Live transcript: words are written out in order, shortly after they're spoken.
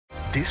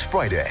This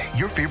Friday,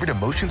 your favorite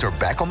emotions are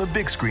back on the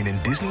big screen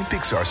in Disney and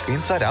Pixar's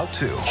Inside Out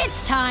 2.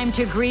 It's time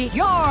to greet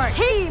your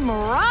Team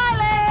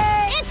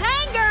Riley. It's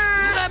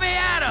anger. Let me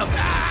at him.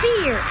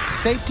 Fear.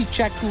 Safety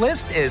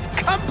checklist is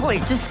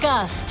complete.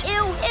 Disgust.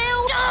 Ew.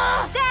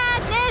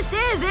 Sadness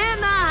is in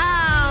the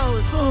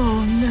house.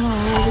 Oh, no.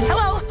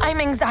 Hello, I'm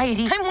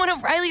anxiety. I'm one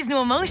of Riley's new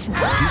emotions.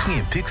 Disney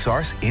and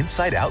Pixar's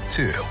Inside Out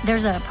 2.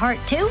 There's a part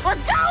 2? We're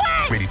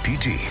going! Rated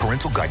PG.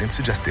 Parental guidance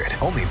suggested.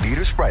 Only in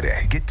theaters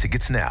Friday. Get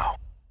tickets now.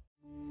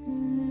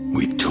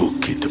 We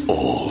took it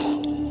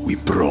all. We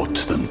brought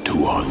them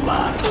to our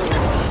land.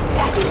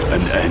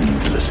 An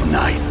endless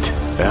night,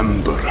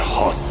 ember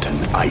hot and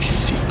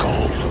icy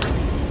cold.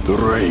 The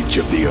rage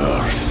of the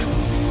earth.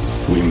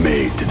 We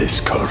made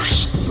this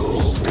curse.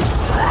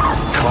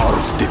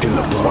 Carved it in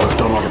the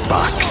blood on our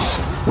backs.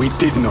 We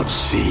did not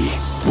see.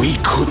 We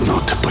could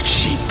not, but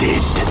she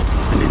did.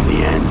 And in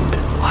the end...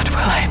 What will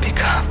I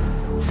become?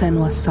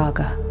 Senua's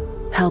Saga.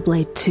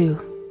 Hellblade 2.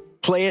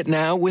 Play it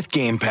now with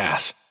Game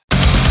Pass.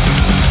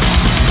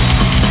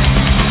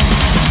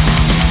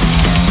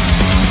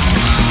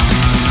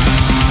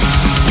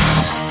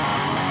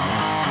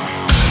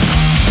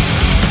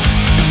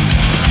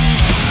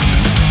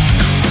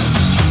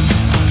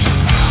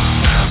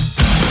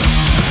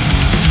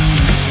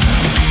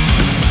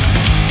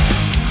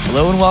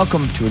 Hello and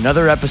welcome to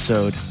another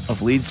episode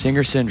of Lead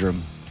Singer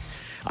Syndrome.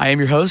 I am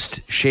your host,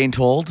 Shane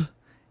Told,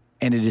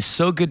 and it is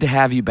so good to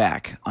have you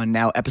back on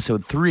now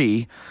episode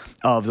 3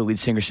 of the Lead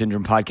Singer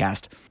Syndrome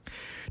podcast.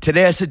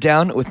 Today I sit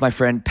down with my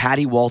friend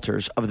Patty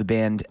Walters of the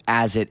band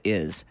As It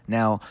Is.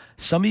 Now,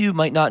 some of you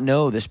might not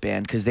know this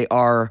band because they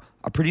are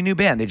a pretty new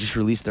band. They just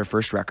released their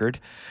first record,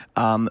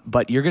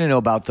 but you're going to know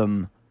about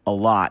them a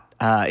lot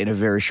in a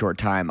very short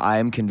time. I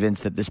am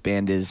convinced that this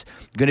band is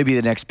going to be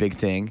the next big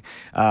thing.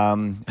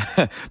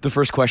 The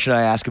first question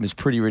I ask them is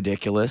pretty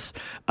ridiculous,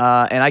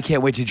 and I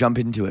can't wait to jump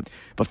into it.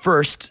 But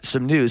first,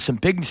 some news, some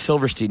big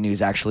Silverstein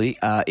news, actually.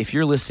 If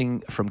you're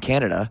listening from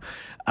Canada,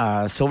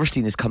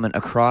 Silverstein is coming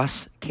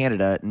across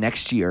Canada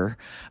next year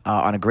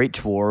on a great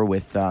tour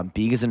with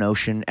Being as an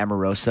Ocean,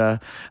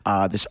 Emarosa,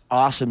 this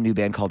awesome new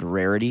band called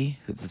Rarity.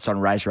 It's on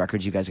Rise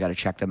Records. You guys got to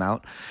check them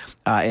out.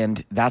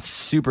 And that's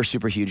super,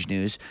 super huge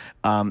news.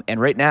 And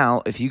right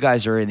now, if you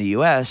guys are in the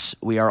U.S.,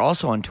 we are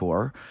also on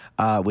tour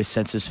with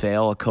Senses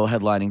Fail, a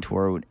co-headlining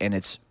tour,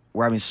 and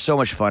we're having so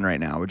much fun right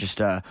now. We're just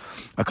a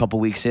couple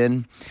weeks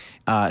in.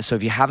 So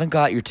if you haven't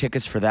got your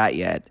tickets for that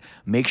yet,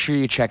 make sure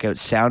you check out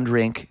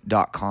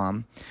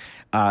soundrink.com.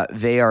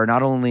 They are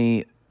not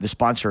only the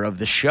sponsor of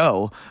the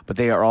show, but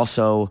they are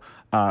also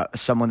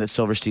someone that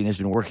Silverstein has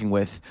been working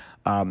with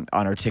on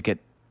our ticket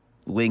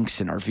links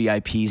and our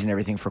VIPs and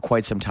everything for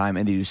quite some time,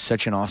 and they do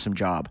such an awesome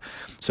job.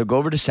 So go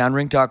over to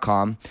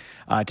soundrink.com,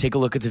 take a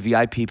look at the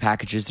VIP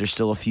packages. There's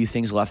still a few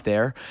things left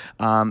there,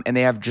 and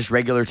they have just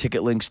regular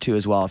ticket links too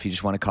as well if you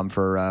just want to come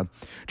for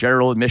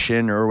general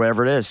admission or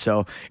whatever it is.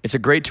 So it's a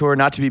great tour,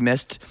 not to be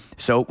missed,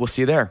 so we'll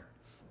see you there.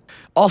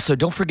 Also,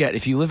 don't forget,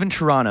 if you live in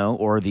Toronto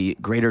or the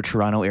greater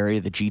Toronto area,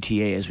 the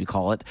GTA as we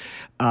call it,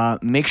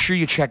 make sure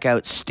you check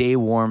out Stay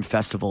Warm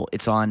Festival.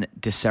 It's on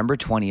December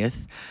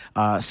 20th.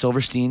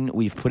 Silverstein,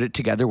 we've put it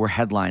together. We're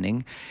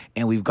headlining,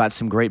 and we've got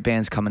some great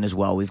bands coming as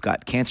well. We've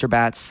got Cancer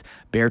Bats,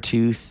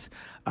 Beartooth,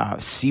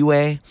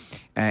 Seaway,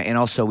 and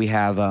also we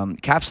have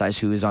Capsize,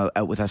 who is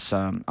out with us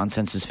on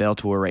Senses Fail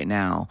tour right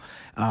now.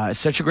 It's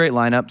such a great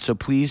lineup, so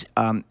please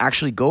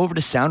actually go over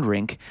to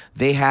Soundrink.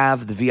 They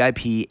have the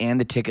VIP and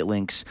the ticket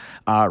links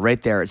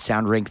right there at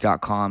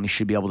soundrink.com. You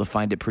should be able to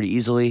find it pretty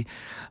easily.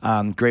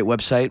 Great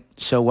website.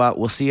 So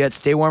we'll see you at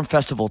Stay Warm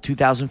Festival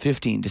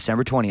 2015,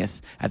 December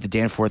 20th at the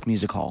Danforth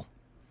Music Hall.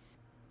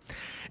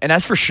 And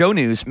as for show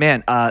news,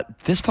 man,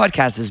 this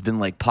podcast has been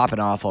like popping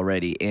off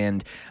already.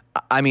 And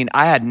I mean,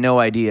 I had no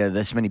idea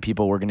this many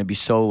people were going to be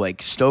so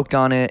like stoked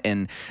on it.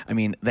 And I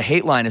mean, the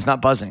hate line is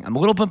not buzzing. I'm a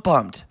little bit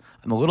bummed.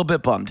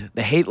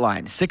 The hate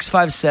line,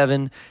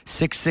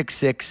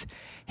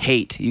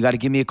 657-666-HATE. You got to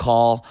give me a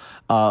call,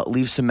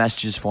 leave some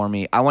messages for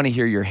me. I want to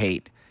hear your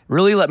hate.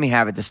 Really let me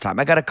have it this time.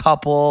 I got a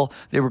couple.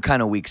 They were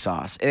kind of weak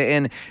sauce.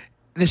 And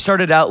they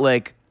started out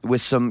like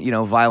with some,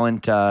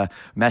 violent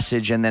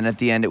message. And then at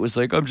the end, it was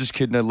like, I'm just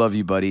kidding. I love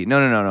you, buddy.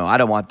 No. I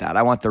don't want that.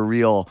 I want the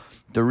real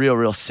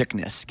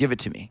sickness. Give it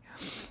to me.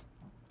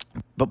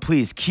 But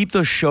please keep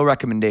those show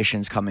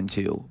recommendations coming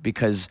too,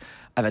 because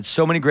I've had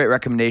so many great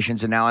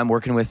recommendations, and now I'm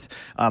working with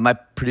my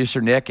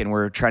producer, Nick, and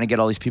we're trying to get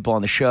all these people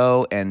on the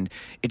show, and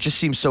it just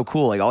seems so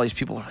cool. Like, all these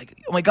people are like,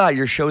 oh my God,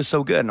 your show is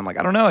so good. And I'm like,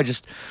 I don't know. I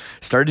just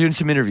started doing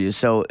some interviews.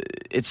 So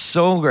it's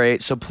so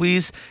great. So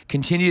please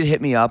continue to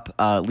hit me up.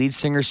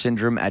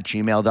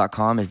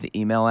 leadsingersyndrome@gmail.com is the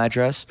email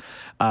address.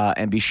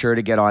 And be sure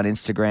to get on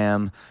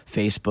Instagram,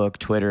 Facebook,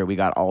 Twitter. We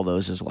got all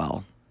those as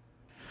well.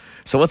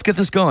 So let's get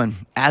this going.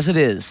 As It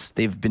Is,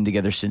 they've been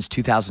together since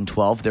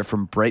 2012. They're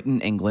from Brighton,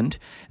 England.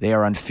 They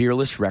are on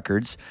Fearless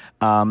Records.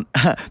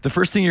 The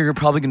first thing you're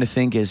probably going to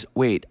think is,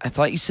 wait, I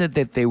thought you said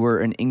that they were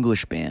an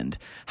English band.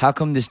 How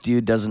come this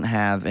dude doesn't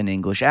have an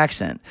English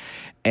accent?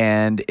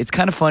 And it's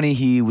kind of funny.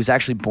 He was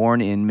actually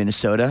born in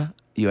Minnesota,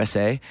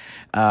 USA,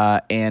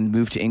 and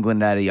moved to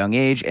England at a young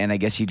age. And I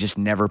guess he just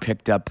never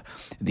picked up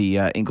the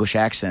English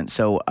accent.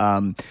 So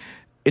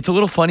it's a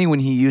little funny when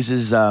he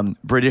uses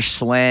British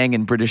slang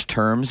and British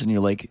terms, and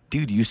you're like,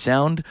 dude, you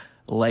sound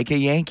like a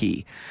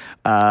Yankee.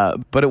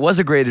 But it was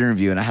a great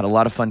interview, and I had a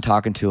lot of fun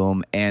talking to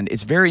him. And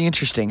it's very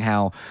interesting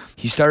how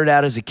he started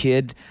out as a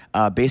kid,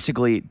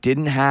 basically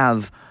didn't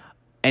have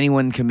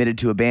anyone committed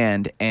to a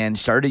band, and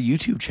started a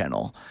YouTube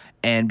channel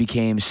and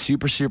became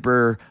super,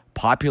 super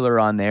popular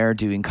on there,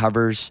 doing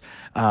covers,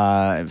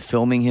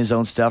 filming his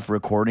own stuff,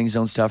 recording his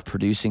own stuff,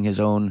 producing his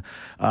own,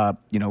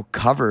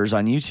 covers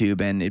on YouTube.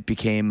 And it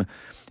became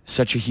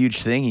such a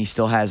huge thing. He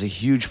still has a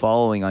huge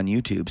following on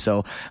YouTube.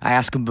 So I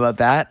asked him about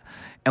that.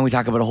 And we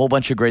talk about a whole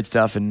bunch of great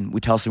stuff, and we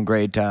tell some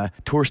great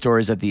tour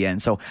stories at the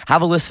end. So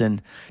have a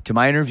listen to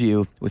my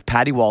interview with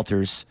Patty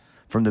Walters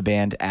from the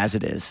band As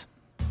It Is.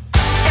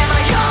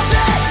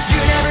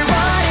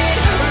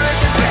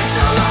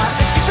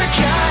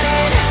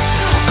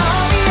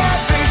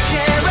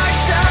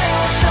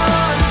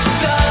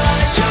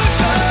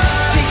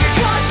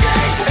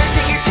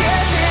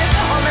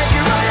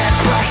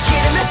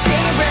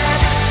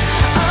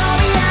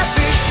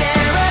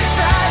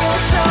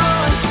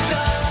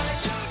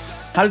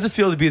 How does it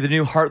feel to be the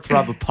new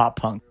heartthrob of pop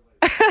punk?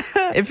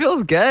 It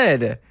feels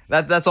good.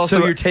 That's also.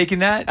 So you're taking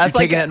that? That's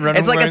you're like taking that and running,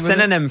 it's like a running with it?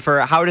 synonym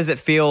for how does it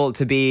feel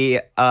to be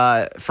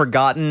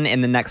forgotten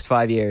in the next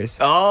 5 years.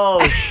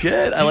 Oh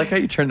shit! I like how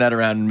you turned that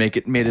around and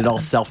made it all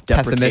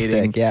self-deprecating.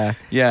 Pessimistic, yeah.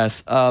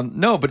 Yes.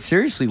 No, but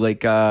seriously,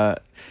 like I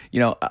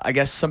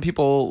guess some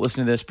people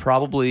listening to this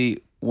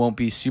probably won't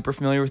be super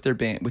familiar with your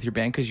band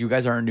because you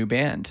guys are a new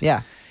band.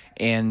 Yeah.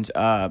 And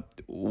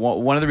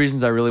one of the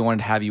reasons I really wanted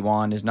to have you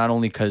on is not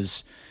only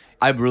because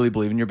I really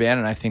believe in your band,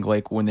 and I think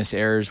like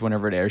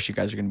whenever it airs, you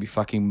guys are going to be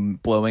fucking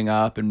blowing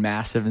up and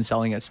massive and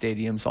selling at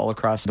stadiums all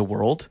across the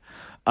world.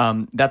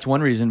 That's one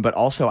reason, but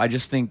also I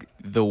just think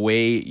the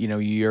way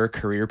your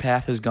career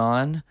path has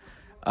gone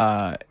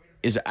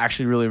is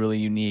actually really, really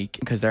unique,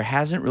 because there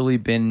hasn't really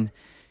been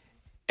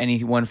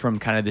anyone from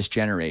kind of this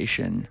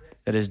generation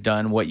that has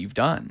done what you've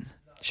done.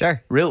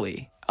 Sure.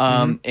 Really.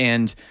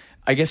 And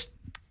I guess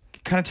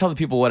kind of tell the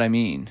people what I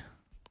mean.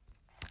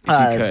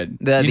 If you could.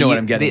 You know what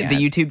I'm getting at. The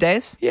YouTube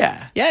days?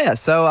 Yeah. Yeah.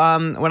 So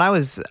when I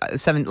was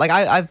 7, like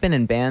I've been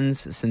in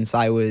bands since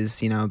I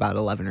was, about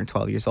 11 or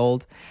 12 years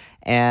old.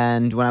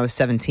 And when I was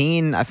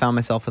 17, I found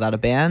myself without a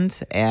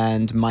band,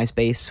 and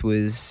MySpace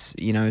was,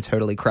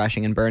 totally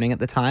crashing and burning at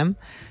the time.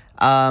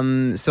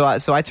 So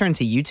I turned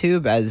to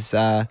YouTube as,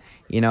 a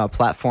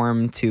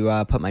platform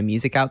to put my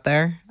music out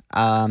there.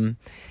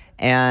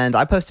 And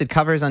I posted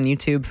covers on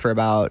YouTube for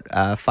about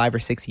 5 or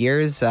 6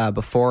 years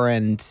before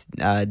and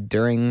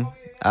during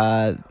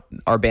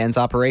our band's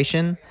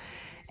operation,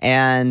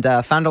 and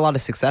found a lot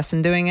of success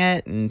in doing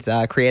it, and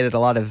created a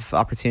lot of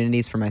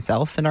opportunities for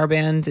myself in our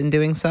band in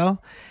doing so.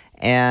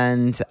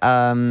 And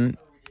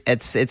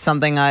it's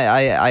something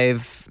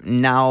I've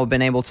now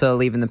been able to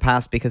leave in the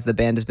past, because the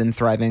band has been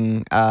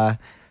thriving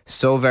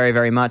so very,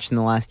 very much in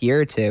the last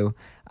year or two.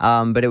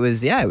 But it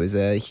was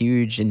a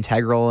huge,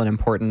 integral, and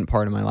important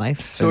part of my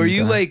life. So are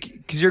you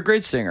because you're a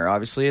great singer,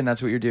 obviously, and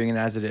that's what you're doing in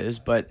As It Is,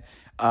 but,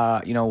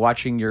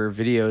 watching your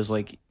videos,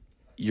 like,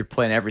 you're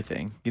playing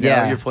everything.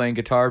 You're playing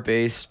guitar,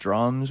 bass,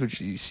 drums, which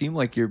you seem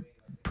like you're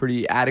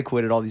pretty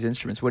adequate at all these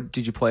instruments. What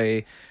did you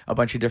play? A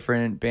bunch of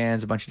different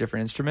bands, a bunch of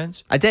different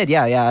instruments? I did,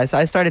 yeah.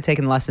 I started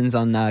taking lessons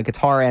on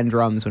guitar and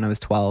drums when I was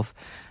 12.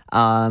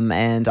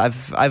 And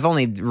I've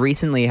only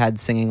recently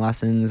had singing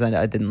lessons.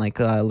 I didn't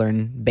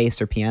learn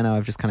bass or piano.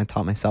 I've just kind of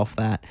taught myself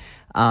that.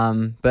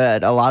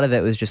 But a lot of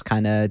it was just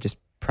kind of just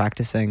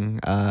practicing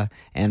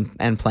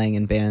and playing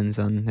in bands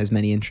on as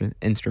many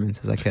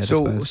instruments as I could.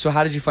 So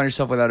how did you find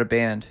yourself without a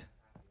band?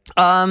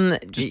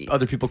 Just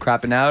other people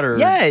crapping out, or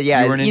yeah, you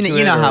weren't into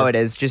it, how it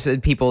is.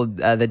 Just people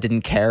that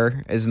didn't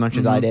care as much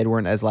as I did,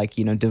 weren't as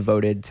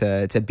devoted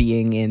to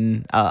being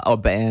in a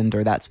band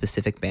or that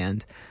specific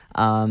band.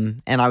 And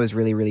I was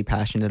really, really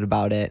passionate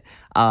about it.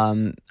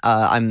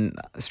 I'm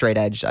straight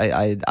edge.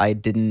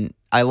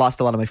 I lost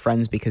a lot of my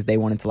friends because they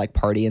wanted to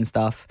party and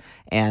stuff,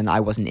 and I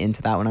wasn't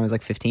into that when I was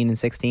 15 and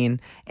 16,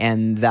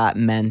 and that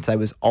meant I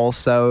was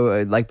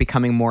also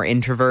becoming more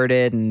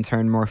introverted and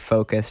turned more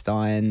focused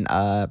on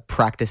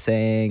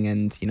practicing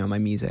and my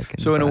music.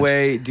 And so in a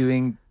way,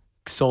 doing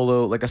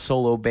solo, a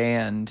solo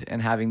band, and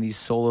having these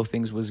solo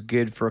things was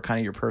good for kind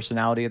of your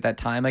personality at that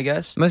time, I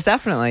guess. Most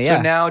definitely, yeah.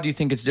 So now, do you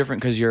think it's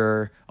different because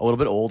you're a little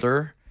bit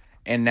older?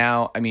 And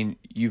now, I mean,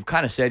 you've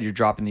kind of said you're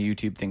dropping the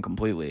YouTube thing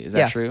completely. Is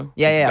that true?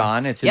 Yeah, it's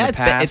gone. It's in the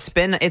past.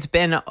 It's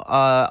been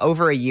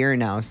over a year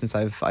now since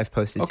I've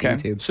posted to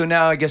YouTube. So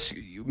now I guess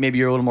maybe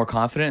you're a little more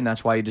confident, and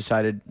that's why you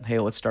decided, hey,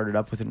 let's start it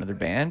up with another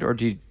band. Or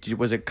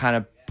was it kind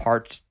of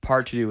part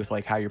to do with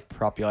how your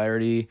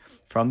popularity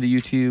from the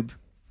YouTube,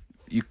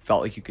 you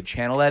felt like you could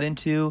channel that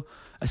into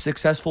a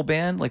successful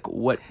band? Like,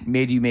 what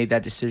made you make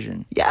that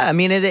decision? Yeah, I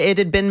mean, it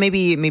had been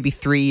maybe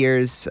 3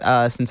 years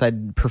since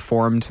I'd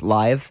performed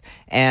live,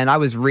 and I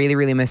was really,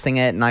 really missing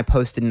it. And I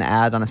posted an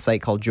ad on a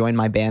site called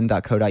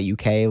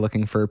joinmyband.co.uk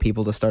looking for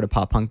people to start a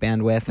pop punk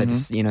band with. I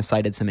just,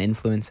 cited some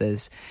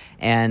influences.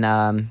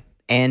 And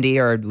Andy,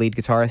 our lead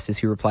guitarist, is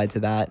who replied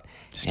to that.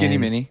 Skinny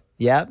And- Mini.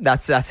 Yeah,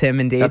 that's him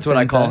indeed. That's what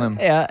I call him.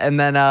 Yeah, and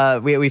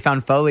then we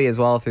found Foley as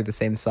well through the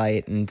same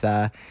site, and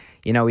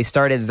we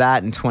started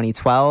that in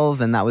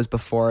 2012, and that was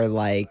before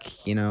my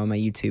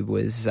YouTube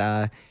was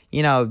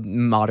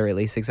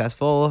moderately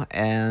successful,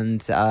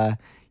 and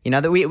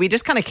that we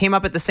just kind of came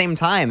up at the same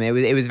time.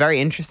 It was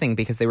very interesting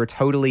because they were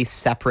totally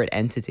separate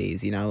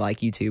entities. Like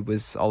YouTube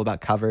was all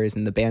about covers,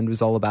 and the band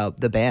was all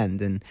about the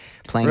band and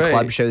playing Right.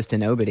 club shows to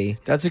nobody.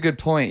 That's a good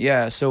point.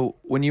 Yeah. So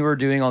when you were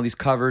doing all these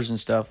covers and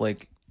stuff,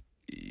 like,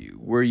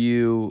 were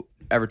you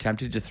ever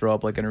tempted to throw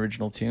up like an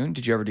original tune?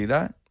 Did you ever do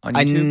that on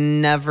I YouTube?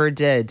 never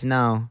did.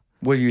 No.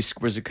 Was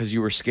it because you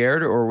were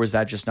scared, or was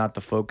that just not the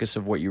focus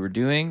of what you were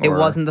doing? It or-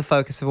 wasn't the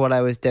focus of what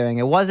I was doing.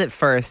 It was at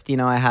first,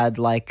 I had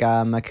like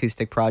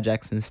acoustic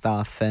projects and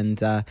stuff,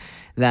 and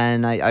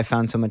then I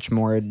found so much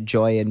more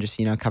joy in just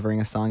covering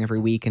a song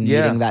every week and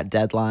Yeah. meeting that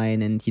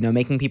deadline and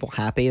making people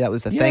happy. That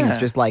was the thing. It's Yeah.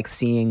 just like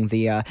seeing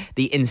the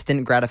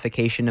instant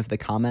gratification of the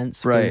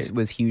comments Right.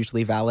 was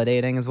hugely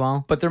validating as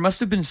well. But there must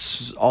have been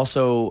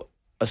also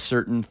a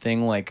certain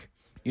thing like,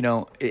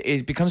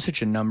 it becomes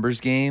such a numbers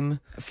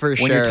game For when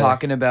sure. you're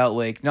talking about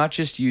like not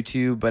just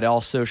YouTube but all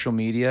social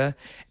media,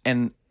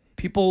 and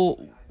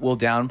people will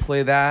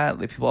downplay that.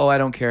 Like people, I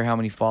don't care how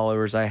many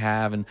followers I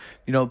have, and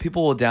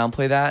people will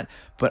downplay that.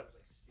 But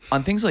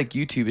on things like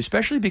YouTube,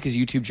 especially because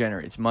YouTube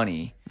generates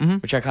money,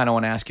 which I kind of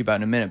want to ask you about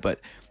in a minute, but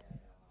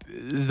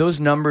those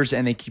numbers,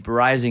 and they keep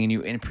rising, and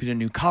you put a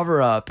new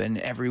cover up, and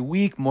every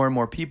week more and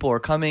more people are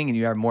coming, and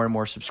you have more and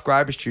more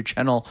subscribers to your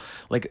channel.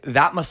 Like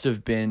that must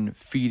have been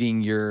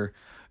feeding your,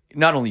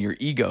 not only your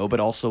ego, but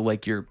also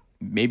like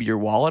maybe your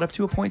wallet up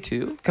to a point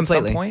too.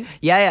 Completely. At some point?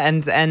 Yeah,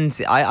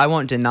 and I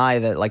won't deny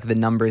that like the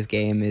numbers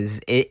game is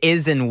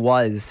and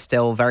was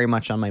still very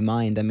much on my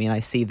mind. I mean, I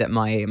see that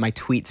my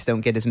tweets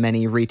don't get as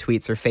many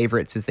retweets or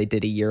favorites as they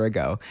did a year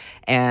ago,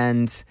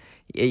 and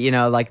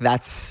like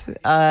that's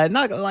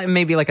not like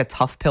maybe like a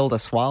tough pill to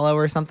swallow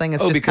or something.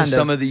 It's just because kind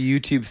some of of the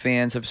YouTube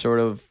fans have sort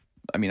of,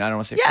 I mean, I don't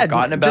want to say yeah,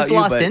 forgotten about just you,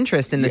 lost but-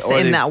 interest in or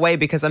in they've- that way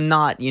because I'm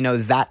not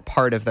that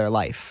part of their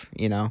life,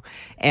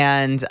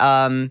 and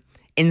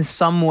in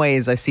some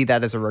ways I see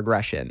that as a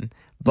regression.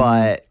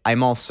 But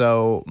I'm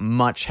also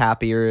much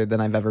happier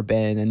than I've ever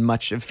been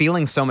and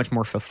feeling so much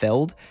more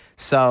fulfilled.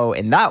 So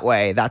in that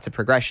way, that's a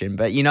progression.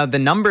 But, the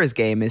numbers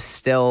game is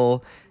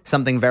still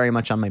something very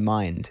much on my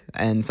mind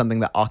and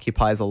something that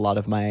occupies a lot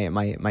of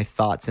my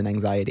thoughts and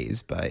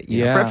anxieties. But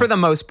for the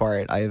most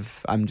part,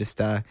 I'm just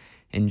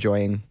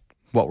enjoying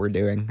what we're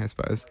doing, I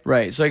suppose.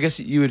 Right. So I guess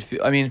you would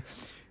feel, I mean,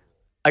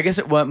 I guess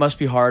it must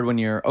be hard when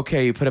you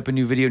put up a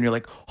new video and you're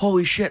like,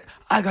 holy shit,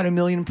 I got 1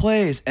 million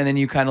plays. And then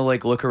you kind of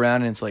like look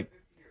around and it's like,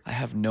 I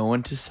have no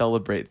one to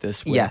celebrate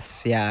this with.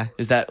 Yes, yeah.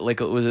 Is that like,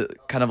 was it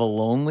kind of a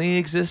lonely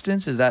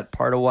existence? Is that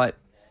part of what?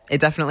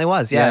 It definitely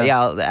was.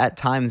 Yeah. At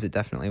times it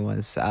definitely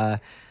was.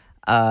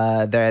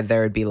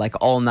 There would be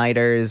like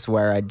all-nighters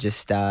where I'd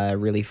just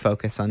really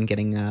focus on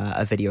getting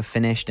a video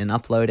finished and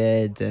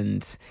uploaded,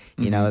 and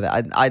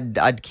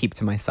I'd keep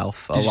to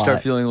myself a lot. Did you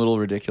start feeling a little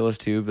ridiculous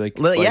too? I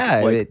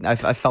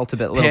felt a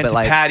little pan bit to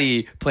like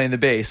Patty playing the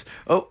bass.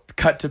 Oh,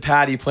 cut to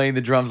Patty playing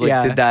the drums. Like,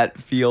 Yeah. did that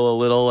feel a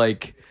little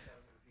like?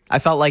 I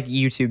felt like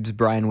YouTube's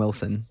Brian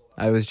Wilson.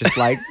 I was just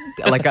like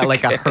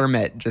a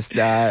hermit, just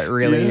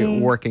really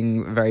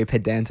working very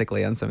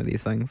pedantically on some of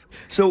these things.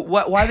 So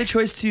why the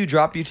choice to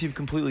drop YouTube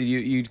completely?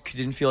 You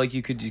didn't feel like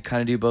you could kind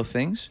of do both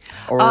things,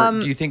 or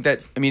do you think that?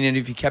 I mean, and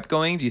if you kept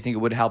going, do you think it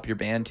would help your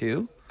band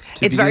too?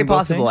 It's very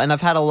possible, and I've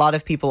had a lot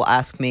of people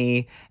ask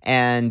me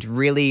and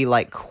really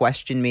like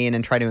question me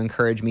and try to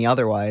encourage me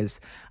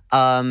otherwise.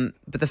 But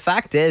the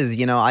fact is,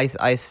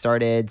 I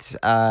started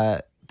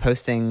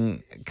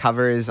posting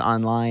covers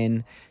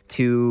online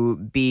to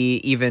be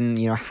even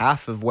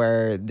half of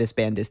where this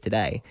band is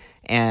today,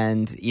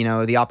 and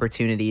the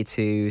opportunity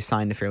to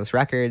sign to Fearless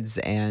Records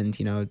and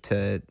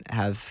to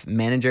have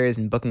managers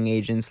and booking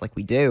agents like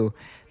we do.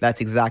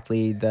 That's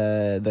exactly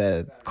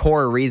the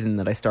core reason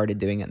that I started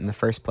doing it in the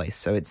first place.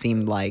 So it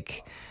seemed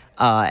like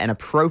an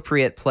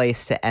appropriate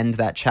place to end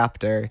that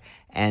chapter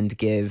and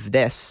give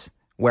this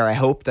where I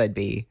hoped I'd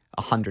be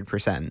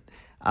 100%.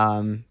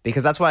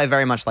 Because that's what I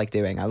very much like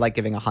doing. I like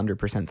giving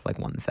 100% to like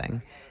one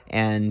thing,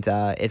 and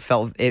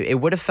it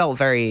would have felt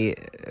very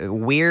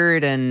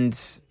weird and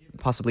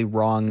possibly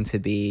wrong to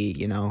be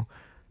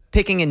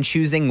picking and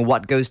choosing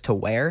what goes to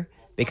where,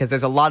 because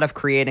there's a lot of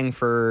creating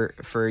for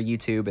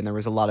YouTube and there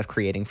was a lot of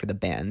creating for the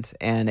band,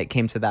 and it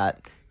came to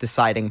that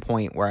deciding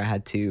point where I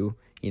had to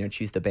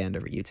choose the band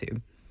over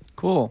YouTube.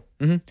 Cool.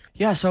 Mm-hmm.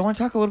 Yeah. So I want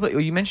to talk a little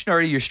bit. You mentioned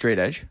already you're straight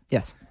edge.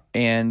 Yes.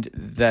 And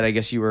that I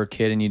guess you were a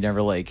kid and you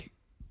never like,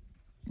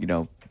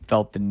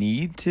 felt the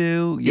need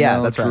to,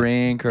 that's right.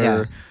 drink or.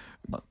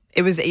 Yeah.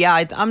 It was,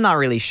 yeah, I'm not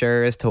really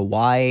sure as to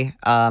why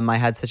I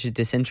had such a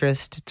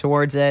disinterest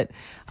towards it.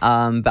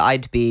 But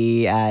I'd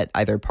be at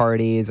either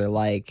parties or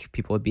like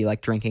people would be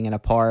like drinking in a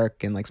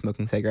park and like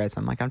smoking cigarettes.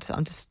 I'm like, I'm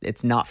just,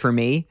 it's not for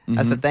me.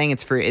 That's the thing.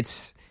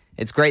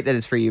 It's great that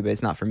it's for you, but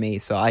it's not for me.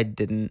 So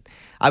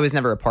I was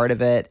never a part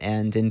of it.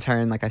 And in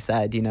turn, like I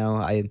said, you know,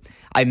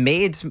 I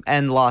made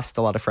and lost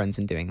a lot of friends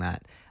in doing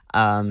that.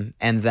 And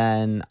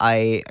then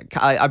I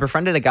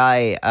befriended a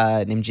guy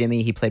named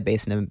Jimmy. He played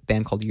bass in a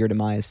band called Your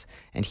Demise,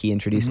 and he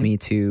introduced me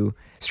to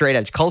straight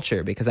edge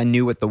culture because I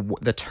knew what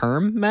the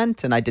term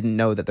meant, and I didn't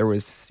know that there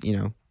was, you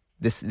know,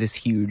 this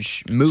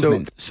huge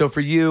movement. So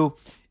for you,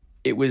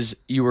 it was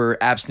you were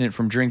abstinent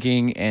from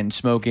drinking and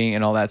smoking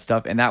and all that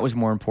stuff, and that was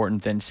more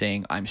important than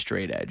saying I'm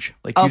straight edge.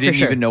 Like you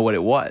didn't even know what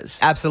it was.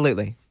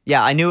 Absolutely.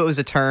 Yeah, I knew it was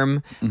a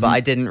term, but I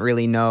didn't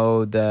really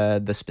know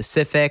the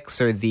specifics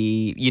or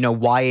the, you know,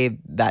 why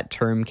that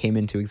term came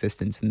into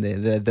existence and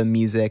the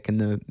music and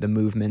the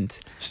movement.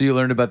 So you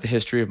learned about the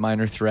history of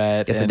Minor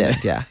Threat. Yes, I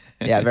did. Yeah.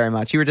 Yeah, very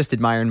much. You were just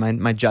admiring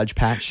my judge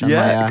patch on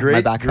my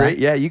backpack. Great.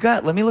 Yeah, you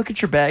got. Let me look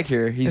at your bag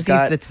here. He's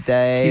got Youth of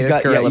Today. He's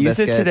got Gorilla Youth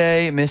Biscuits. of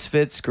Today,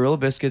 Misfits, Gorilla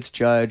Biscuits,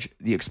 Judge,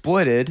 The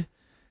Exploited.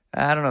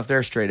 I don't know if they're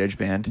a straight edge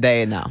band.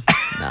 No,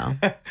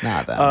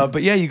 not them.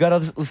 But yeah, you got all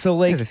this. So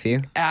like, There's a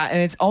few. And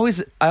it's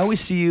always I always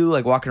see you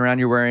like walking around.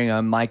 You're wearing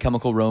a My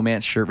Chemical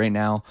Romance shirt right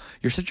now.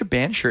 You're such a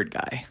band shirt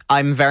guy.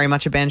 I'm very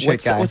much a band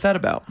shirt guy. What's that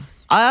about?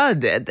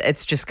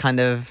 It's just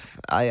kind of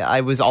I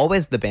was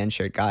always the band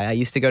shirt guy. I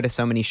used to go to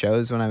so many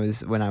shows when I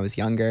was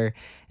younger,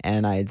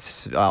 and I'd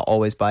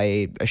always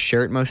buy a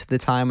shirt most of the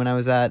time when I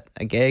was at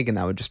a gig, and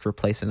that would just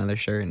replace another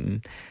shirt.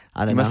 And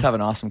I don't know. You must have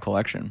an awesome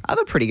collection. I have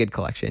a pretty good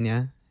collection.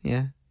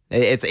 Yeah.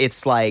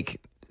 It's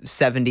like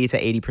 70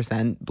 to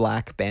 80%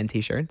 black band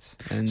t-shirts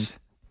and.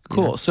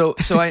 Cool. You know.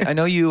 So I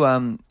know you.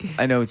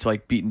 I know it's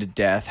like beaten to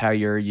death how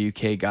you're a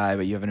UK guy,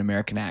 but you have an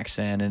American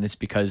accent, and it's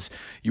because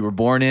you were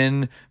born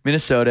in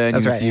Minnesota and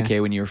you moved to the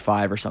UK when you were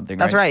 5 or something.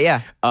 That's right.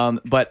 Yeah.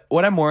 But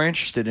what I'm more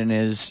interested in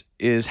is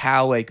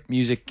how like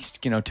music,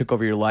 you know, took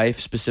over your life.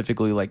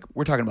 Specifically, like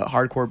we're talking about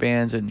hardcore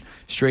bands and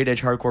straight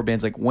edge hardcore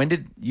bands. Like when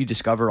did you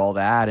discover all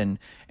that, and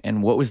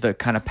what was the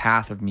kind of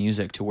path of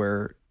music to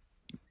where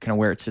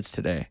it sits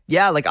today?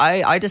 Yeah, like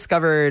I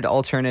discovered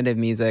alternative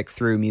music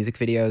through music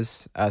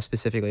videos,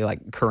 specifically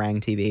like Kerrang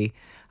TV,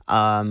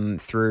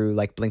 through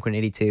like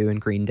Blink-182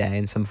 and Green Day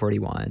and Sum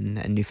 41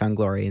 and Newfound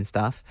Glory and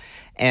stuff.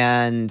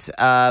 And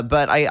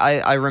but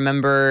I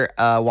remember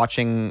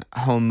watching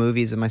home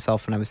movies of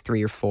myself when I was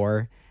 3 or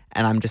 4,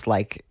 and I'm just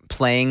like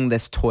playing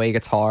this toy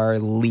guitar,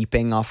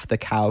 leaping off the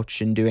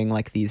couch and doing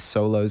like these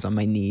solos on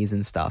my knees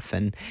and stuff.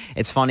 And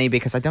it's funny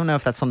because I don't know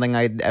if that's something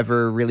I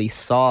ever really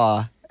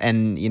saw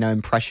and, you know,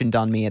 impressioned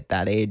on me at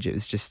that age. It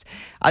was just,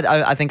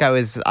 I think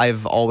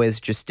I've always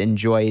just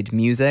enjoyed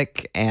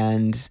music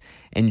and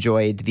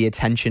enjoyed the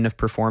attention of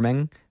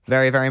performing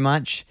very, very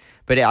much.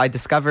 But I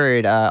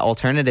discovered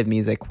alternative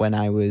music when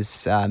I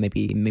was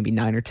maybe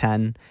 9 or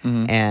 10.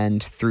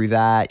 And through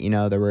that, you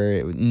know,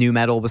 new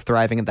metal was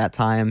thriving at that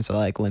time. So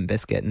like Limp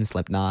Bizkit and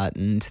Slipknot.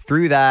 And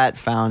through that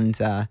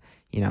found,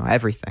 you know,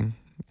 everything.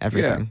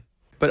 Yeah.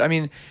 But I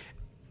mean,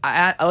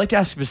 I like to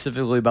ask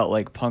specifically about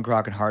like punk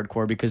rock and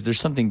hardcore because there's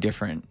something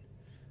different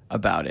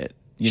about it.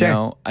 You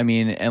know, I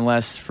mean,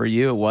 unless for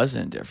you it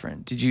wasn't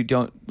different.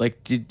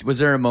 Was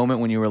there a moment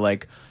when you were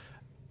like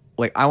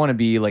I want to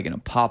be like in a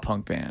pop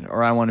punk band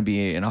or I want to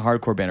be in a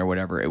hardcore band or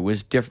whatever? It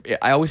was different.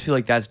 I always feel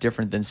like that's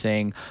different than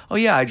saying, oh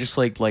yeah, I just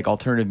like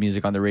alternative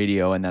music on the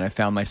radio and then I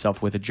found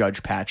myself with a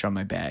Judge patch on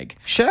my bag.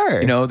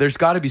 Sure. You know, there's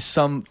got to be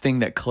something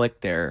that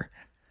clicked there.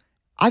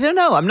 I don't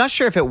know. I'm not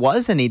sure if it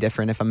was any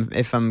different.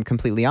 If I'm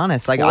completely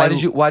honest, like why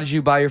did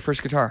you buy your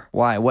first guitar?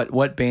 Why?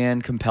 What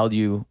band compelled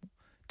you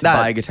to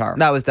buy a guitar?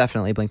 That was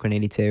definitely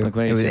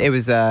Blink-182. It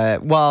was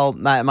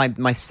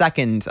my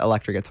second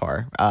electric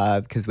guitar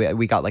because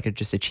we got like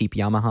just a cheap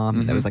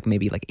Yamaha that was like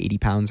maybe like 80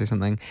 pounds or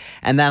something,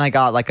 and then I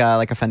got like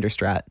a Fender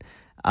Strat,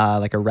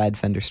 like a red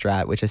Fender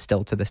Strat, which is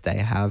still to this day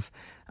I have.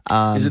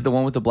 Is it the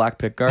one with the black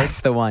pickguard? That's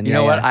the one. You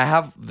know what? I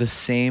have the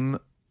same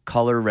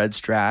color red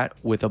Strat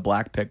with a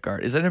black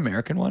pickguard. Is that an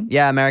American one?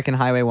 Yeah, American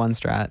Highway 1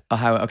 Strat.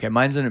 Okay,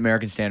 mine's an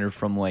American Standard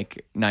from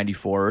like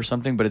 94 or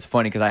something, but it's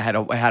funny because I had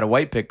a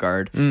white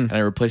pickguard and I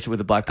replaced it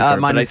with a black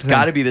pickguard, but it's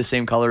got to be the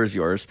same color as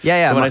yours.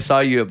 Yeah. So when I saw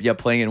you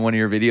playing it in one of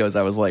your videos,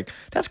 I was like,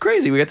 that's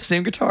crazy. We got the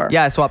same guitar.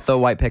 Yeah, I swapped the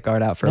white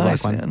pickguard out for a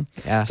black one. Man.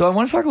 Yeah. So I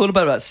want to talk a little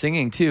bit about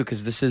singing too,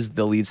 because this is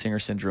the Lead Singer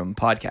Syndrome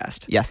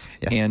podcast. Yes.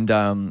 And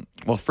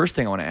well, first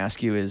thing I want to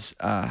ask you is,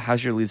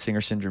 how's your Lead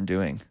Singer Syndrome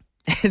doing?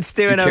 It's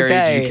doing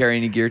okay. Did you carry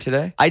any gear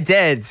today? I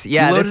did.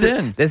 Yeah.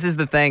 This is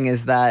the thing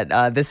is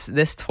that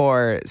this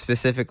tour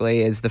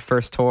specifically is the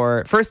first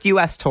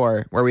US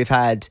tour where we've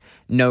had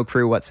no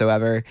crew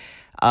whatsoever.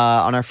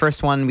 On our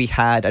first one, we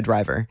had a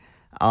driver.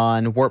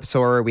 On Warped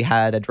Tour, we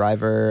had a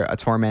driver, a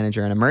tour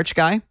manager, and a merch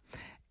guy.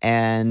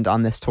 And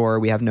on this tour,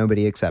 we have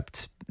nobody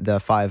except the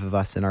 5 of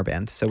us in our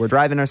band. So we're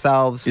driving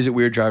ourselves. Is it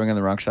weird driving on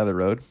the wrong side of the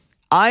road?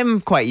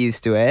 I'm quite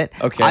used to it.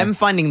 Okay. I'm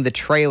finding the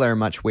trailer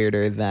much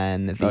weirder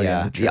than the the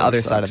the trailer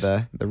other side of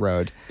sucks. the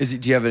road. Do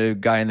you have a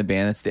guy in the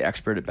band that's the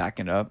expert at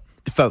backing it up?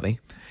 Foley.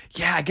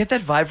 Yeah, I get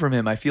that vibe from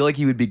him. I feel like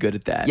he would be good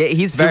at that. Yeah,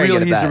 he's very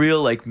good at He's that. a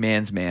real like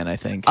man's man, I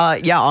think.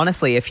 Yeah,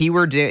 honestly, if he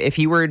were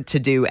to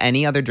do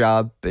any other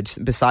job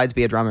besides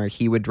be a drummer,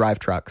 he would drive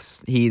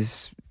trucks.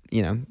 He's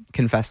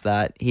confessed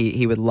that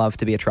he would love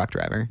to be a truck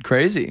driver.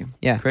 Crazy.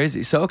 Yeah.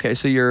 Crazy. So okay,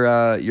 so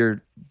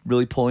you're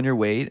really pulling your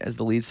weight as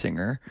the lead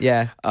singer.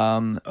 Yeah.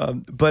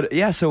 But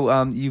yeah,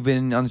 so you've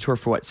been on the tour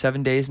for what,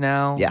 7 days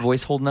now? Yeah.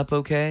 Voice holding up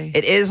okay?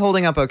 It is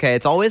holding up okay.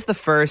 It's always the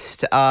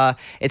first,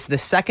 it's the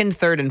second,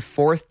 third, and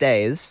fourth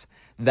days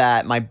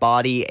that my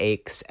body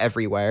aches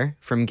everywhere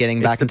from getting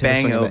back the into the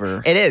swing of hangover.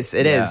 it. It is.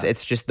 Yeah.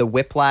 It's just the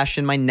whiplash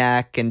in my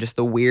neck and just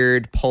the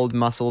weird pulled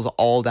muscles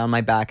all down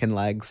my back and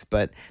legs.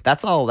 But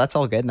that's all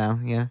good now.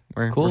 Yeah,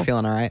 we're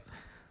feeling all right.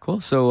 Cool.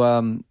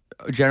 So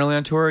generally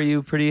on tour, are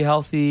you pretty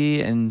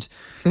healthy and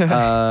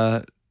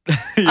I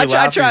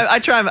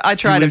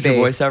try to lose be. your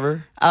voice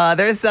ever?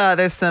 There's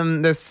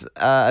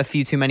a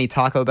few too many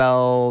Taco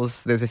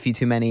Bells. There's a few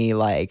too many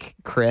like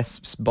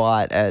crisps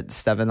bought at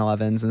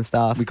 7-Elevens and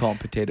stuff. We call them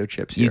potato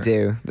chips here. You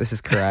do. This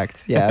is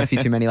correct. Yeah, a few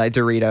too many like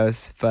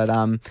Doritos.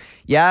 But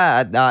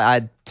yeah, I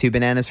had 2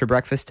 bananas for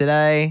breakfast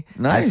today. I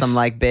had Nice. some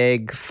like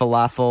big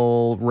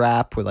falafel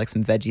wrap with like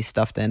some veggie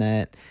stuffed in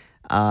it.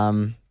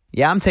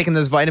 Yeah, I'm taking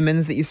those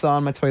vitamins that you saw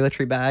in my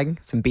toiletry bag.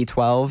 Some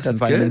B12, some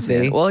vitamin good, C.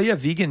 man. Well, yeah,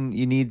 vegan.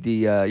 You need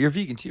the. You're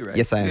vegan too, right?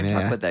 Yes, I am, We didn't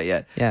talk yeah. about that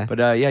yet. Yeah. But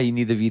yeah, you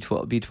need the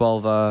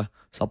B12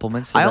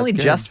 supplements. So I that's only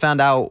good. just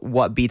found out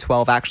what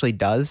B12 actually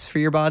does for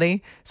your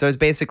body. So it's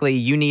basically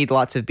you need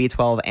lots of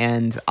B12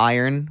 and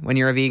iron when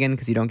you're a vegan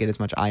because you don't get as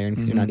much iron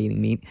because you're not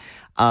eating meat.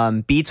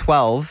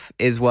 B12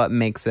 is what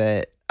makes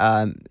it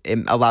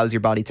allows your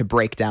body to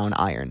break down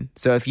iron.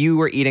 So if you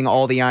were eating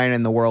all the iron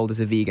in the world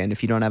as a vegan,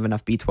 if you don't have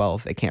enough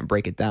B12, it can't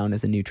break it down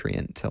as a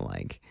nutrient to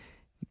like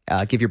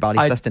give your body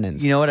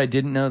sustenance. You know what? I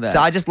didn't know that. So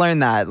I just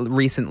learned that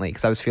recently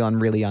because I was feeling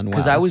really unwell.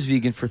 Because I was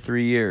vegan for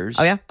 3 years.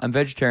 Oh, yeah? I'm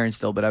vegetarian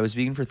still, but I was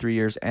vegan for 3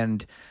 years.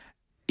 And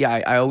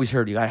yeah, I always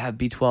heard you gotta have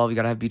B12, you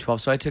gotta have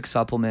B12. So I took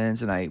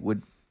supplements and I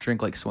would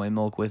drink like soy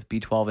milk with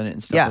B12 in it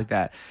and stuff Yeah. like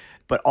that.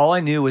 But all I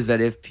knew was that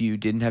if you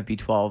didn't have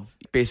B12,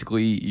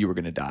 basically you were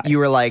gonna die. You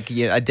were like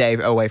a day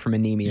away from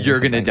anemia. or You're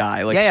gonna something.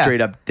 die, like Yeah. straight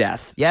up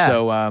death. Yeah.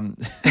 So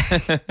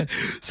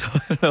so I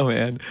don't know,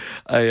 man.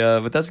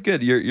 But that's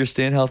good. You're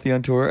staying healthy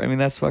on tour. I mean,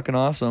 that's fucking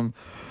awesome.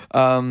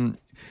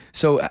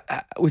 So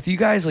with you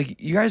guys, like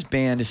you guys'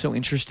 band is so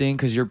interesting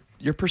because your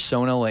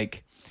persona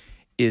like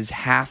is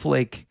half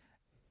like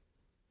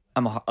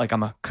I'm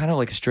a kind of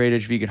like a straight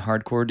edge vegan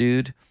hardcore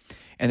dude,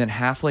 and then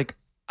half like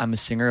I'm a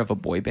singer of a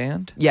boy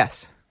band.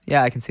 Yes.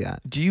 Yeah, I can see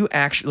that. Do you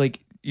actually like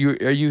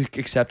are you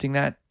accepting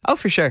that? Oh,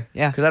 for sure.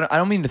 Yeah. Because I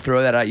don't mean to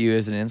throw that at you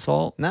as an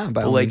insult. No, by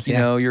but all like means, you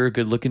yeah. know, you're a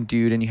good looking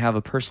dude and you have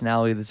a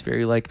personality that's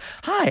very like,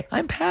 hi,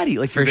 I'm Patty.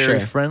 Like For you're very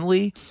sure.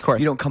 friendly. Of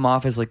course. You don't come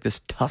off as like this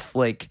tough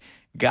like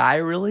guy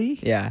really.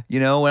 Yeah. You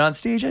know, when on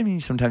stage, I mean,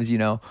 sometimes you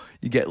know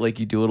you get like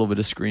you do a little bit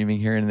of screaming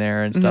here and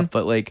there and stuff,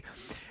 but like,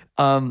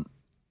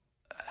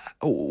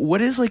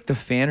 what is like the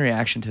fan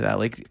reaction to that?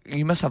 Like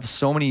you must have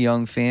so many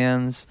young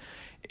fans.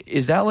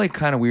 Is that like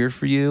kind of weird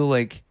for you?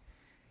 Like,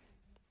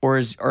 or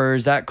is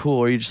that cool?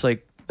 Or are you just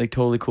like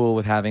totally cool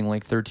with having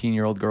like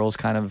 13-year-old girls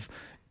kind of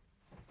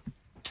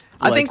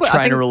like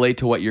trying to relate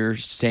to what you're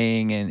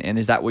saying and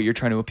is that what you're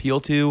trying to appeal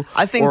to?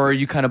 I think- or are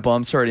you kind of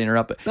bummed? Sorry to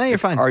interrupt. But No, you're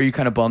fine. Are you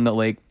kind of bummed that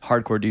like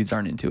hardcore dudes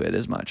aren't into it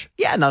as much?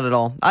 Yeah, not at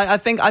all. I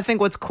think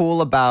what's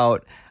cool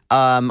about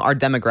our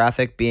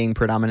demographic being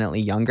predominantly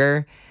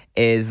younger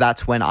is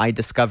that's when I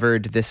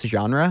discovered this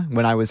genre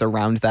when I was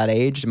around that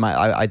age.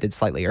 I did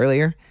slightly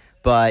earlier,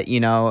 but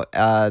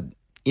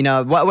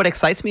what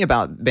excites me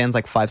about bands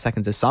like 5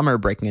 Seconds of Summer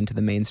breaking into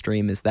the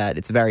mainstream is that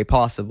it's very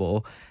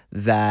possible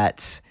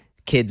that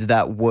kids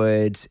that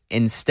would,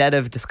 instead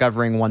of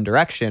discovering One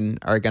Direction,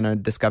 are going to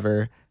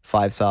discover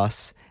Five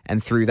Sauce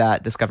and through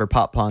that discover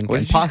pop punk. What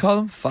and did you just call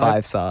them?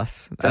 Five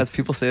Sauce. That's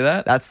people say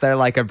that? That's their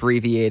like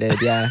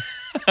abbreviated, yeah.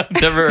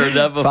 Never heard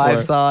that before.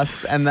 Five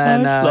Sauce, and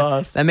then Five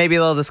Sauce. then maybe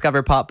they'll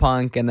discover pop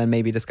punk, and then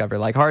maybe discover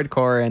like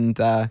hardcore,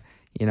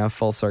 and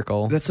full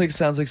circle. That's like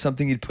sounds like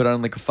something you'd put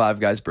on like a Five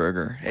Guys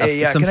burger.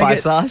 Some can I Five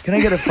get- Sauce? Can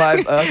I get a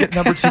five? Get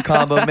number 2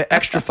 combo,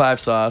 extra 5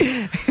 sauce.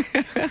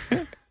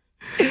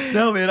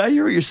 No, man, I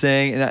hear what you're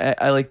saying, and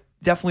I like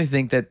definitely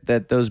think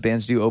that those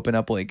bands do open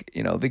up like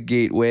the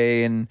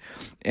gateway, and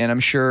I'm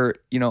sure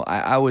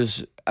I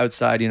was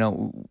outside.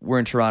 We're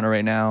in Toronto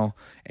right now,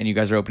 and you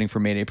guys are opening for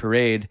Mayday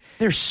Parade.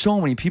 There's so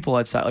many people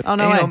outside. Like, Oh,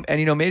 no way.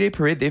 and Mayday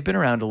Parade, they've been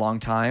around a long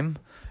time.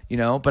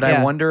 But I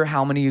Yeah. wonder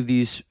how many of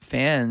these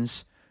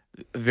fans,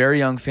 very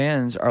young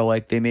fans, are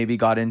like they maybe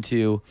got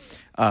into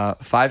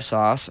Five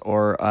Sauce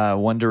or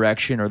One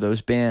Direction or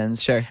those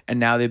bands, Sure. and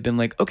now they've been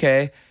like,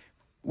 okay,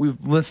 we've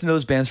listened to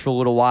those bands for a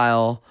little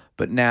while,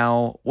 but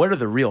now what are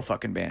the real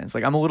fucking bands?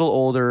 Like I'm a little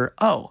older.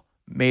 Oh,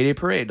 Mayday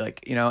Parade,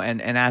 like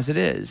and As It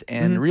Is,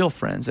 and Real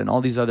Friends, and all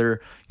these other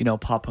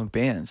pop punk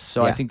bands.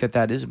 So I Yeah. think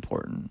that is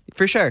important.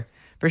 For sure.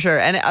 For sure.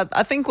 And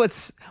I think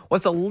what's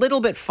a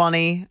little bit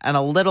funny and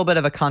a little bit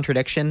of a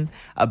contradiction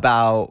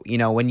about,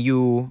 when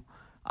you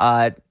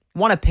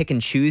want to pick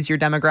and choose your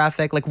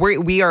demographic, like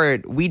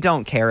we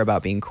don't care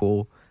about being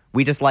cool.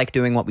 We just like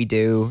doing what we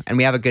do, and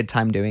we have a good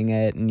time doing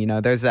it. And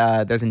there's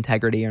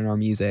integrity in our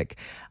music,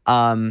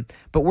 but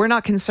we're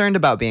not concerned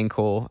about being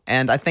cool.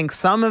 And I think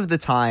some of the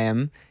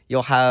time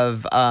you'll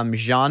have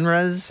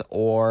genres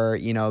or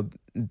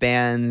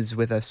bands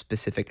with a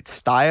specific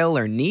style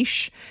or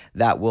niche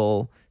that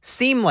will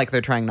seem like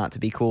they're trying not to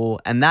be cool,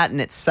 and that in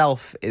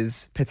itself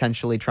is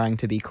potentially trying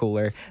to be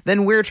cooler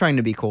than we're trying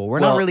to be cool. We're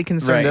not really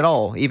concerned at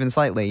all, even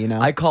slightly.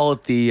 I call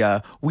it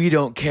the we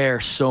don't care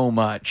so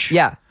much.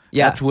 Yeah.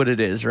 That's what it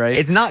is, right?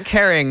 It's not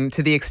caring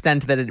to the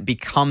extent that it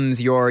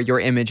becomes your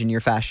image and your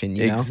fashion,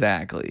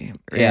 Exactly.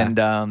 Yeah.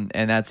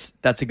 And that's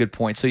a good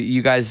point. So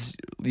you guys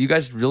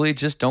really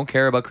just don't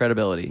care about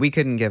credibility. We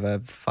couldn't give a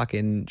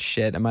fucking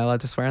shit. Am I allowed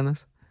to swear on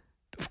this?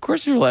 Of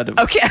course you're allowed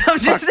to. Okay, I'm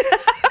just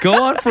go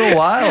on for a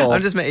while.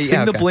 I'm just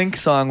sing the Blink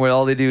song where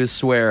all they do is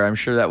swear. I'm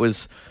sure that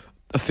was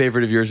a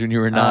favorite of yours when you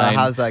were 9.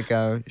 How's that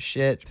go?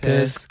 Shit,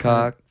 piss,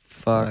 cock,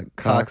 fuck,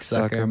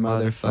 cocksucker,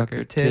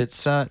 motherfucker,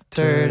 tits,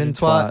 turd, and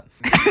twat.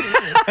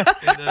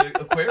 In the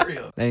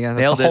aquarium. There you go.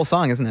 That's the whole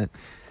song, isn't it?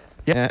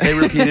 Yeah, they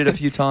repeat it a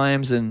few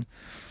times, and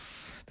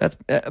that's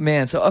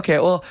man. So okay,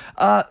 well,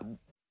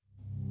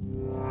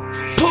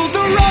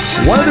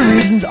 one of the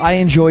reasons I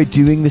enjoy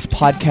doing this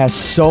podcast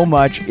so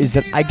much is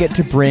that I get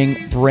to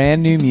bring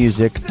brand new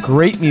music,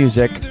 great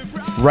music,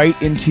 right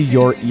into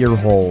your ear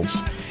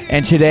holes.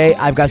 And today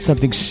I've got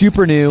something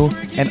super new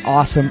and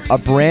awesome, a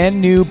brand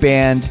new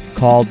band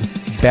called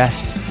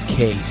Best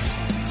Case.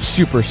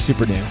 Super,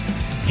 super new.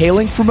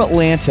 Hailing from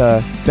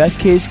Atlanta,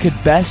 Best Case could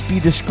best be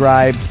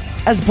described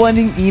as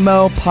blending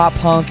emo, pop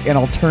punk, and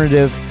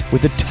alternative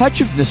with a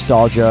touch of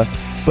nostalgia,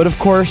 but of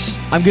course,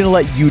 I'm going to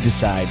let you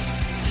decide.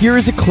 Here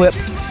is a clip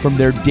from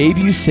their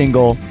debut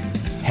single,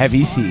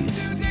 Heavy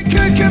Seas.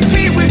 Could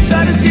compete with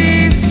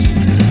fantasies.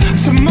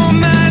 Some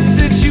moments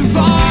that you've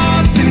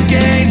lost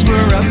engaged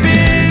were a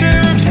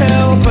bitter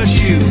pill, but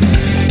you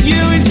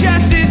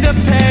ingested the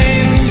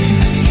pain.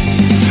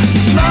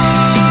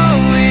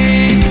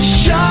 Slowly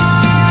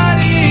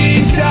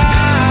shutting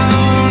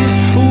down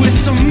with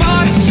so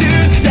much to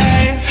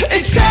say.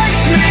 It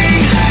takes me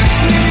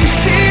to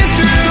see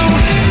through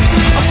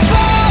a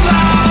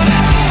fallout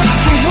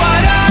from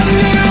what I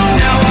knew.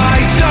 Now I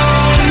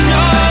don't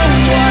know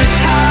what's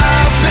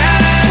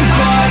happened,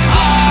 but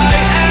I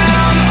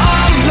am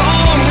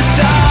alone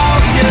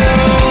without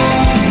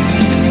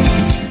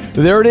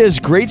you. There it is,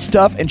 great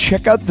stuff, and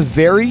check out the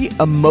very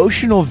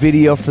emotional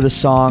video for the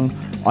song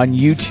on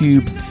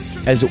YouTube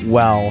as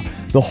well.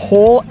 The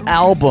whole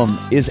album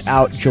is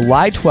out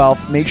July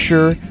 12th. Make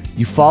sure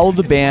you follow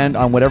the band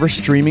on whatever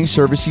streaming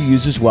service you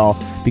use as well,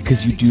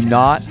 because you do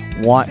not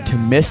want to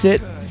miss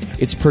it.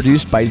 It's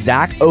produced by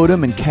Zach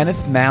Odom and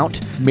Kenneth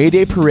Mount,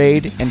 Mayday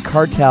Parade, and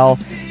Cartel,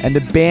 and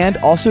the band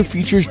also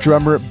features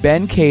drummer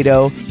Ben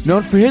Cato,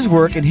 known for his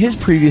work in his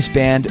previous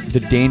band,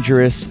 The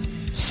Dangerous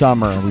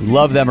Summer. We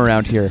love them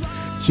around here.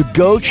 So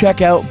go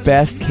check out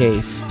Best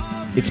Case.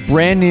 It's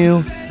brand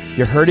new.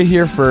 You heard it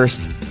here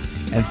first,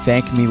 and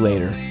thank me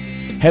later.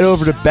 Head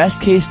over to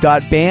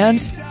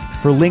bestcase.band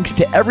for links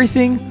to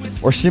everything,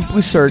 or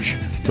simply search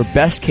for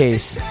Best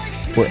Case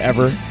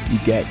wherever you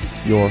get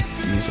your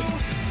music.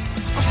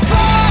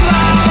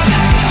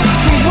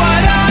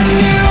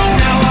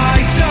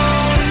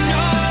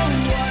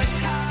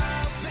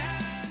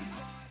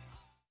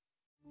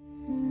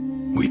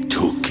 We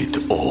took it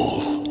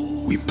all.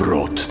 We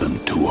brought them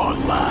to our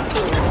land.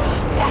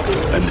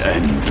 An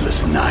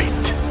endless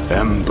night,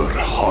 ember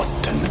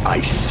hot and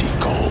icy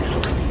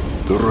cold.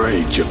 The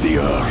rage of the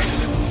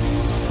earth.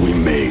 We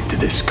made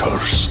this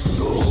curse.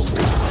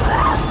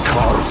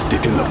 Carved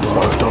it in the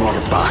blood on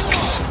our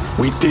backs.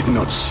 We did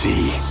not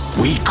see.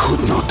 We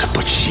could not,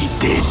 but she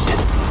did.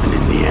 And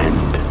in the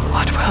end,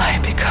 What will I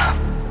become?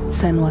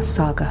 Senua's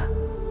Saga.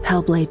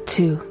 Hellblade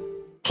 2.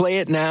 Play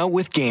it now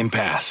with Game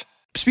Pass.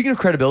 Speaking of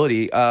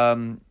credibility,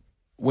 when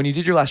you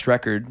did your last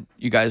record,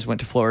 you guys went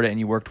to Florida and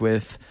you worked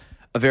with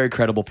a very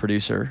credible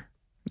producer.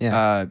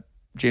 Yeah.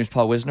 James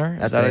Paul Wisner.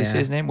 Is that how you say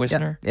his name?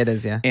 Wisner? Yeah, it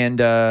is, yeah.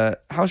 And how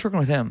was working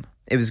with him?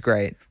 It was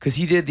great. Because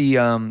he did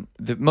the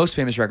most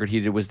famous record he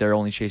did was their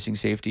Only Chasing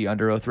Safety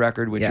Under Oath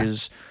record, which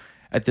is,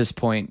 at this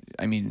point,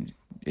 I mean,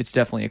 it's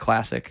definitely a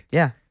classic.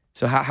 Yeah.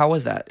 So how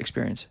was that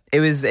experience? It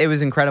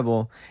was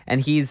incredible,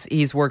 and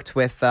he's worked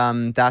with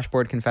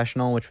Dashboard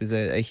Confessional, which was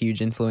a huge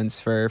influence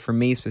for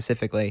me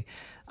specifically,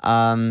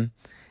 and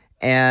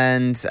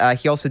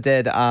he also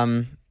did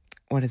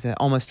what is it?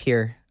 Almost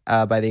Here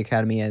by the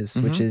Academy Is,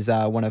 which is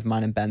one of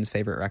mine and Ben's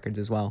favorite records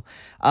as well.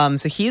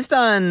 So he's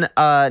done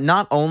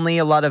not only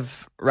a lot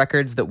of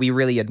records that we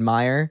really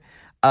admire,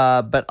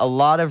 but a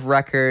lot of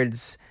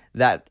records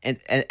that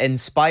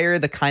inspire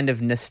the kind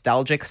of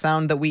nostalgic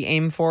sound that we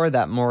aim for,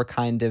 that more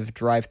kind of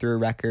drive-through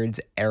records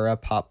era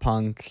pop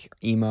punk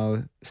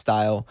emo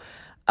style.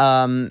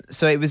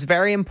 So it was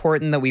very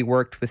important that we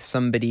worked with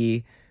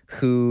somebody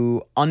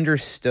who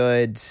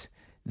understood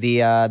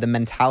the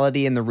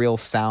mentality and the real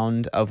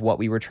sound of what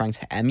we were trying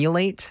to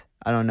emulate.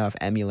 I don't know if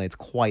emulate's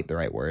quite the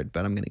right word,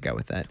 but I'm going to go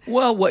with it.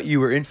 Well, what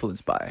you were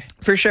influenced by.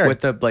 For sure.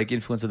 What the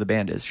influence of the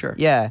band is, sure.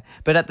 Yeah,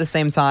 but at the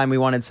same time, we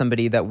wanted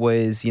somebody that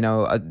was,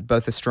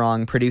 both a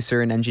strong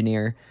producer and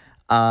engineer.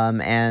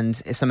 And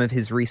some of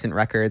his recent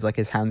records, like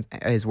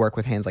his work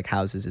with Hands Like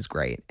Houses, is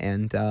great.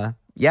 And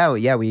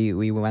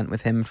we went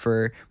with him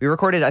we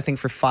recorded, I think,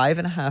 for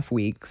 5.5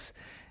 weeks.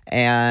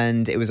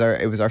 And it was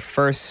our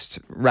first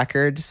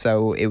record,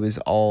 so it was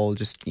all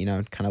just,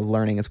 kind of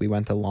learning as we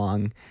went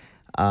along.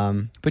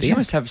 But you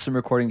must have some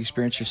recording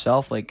experience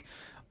yourself, like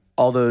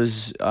all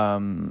those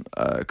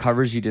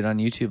covers you did on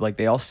YouTube, like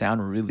they all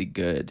sound really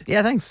good.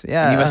 Yeah, thanks.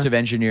 Yeah, and you must have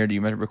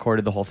you might have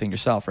recorded the whole thing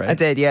yourself, right? I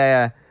did.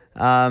 Yeah.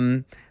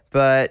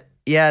 But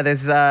yeah,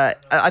 there's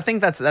I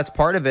think that's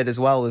part of it as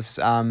well. Is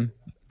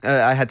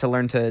I had to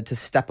learn to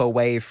step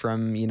away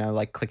from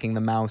like clicking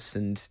the mouse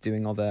and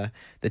doing all the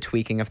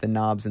tweaking of the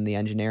knobs and the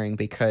engineering,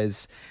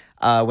 because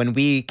when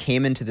we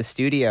came into the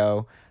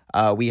studio,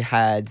 we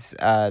had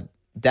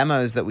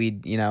demos that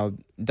we'd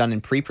done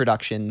in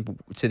pre-production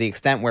to the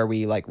extent where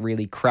we like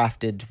really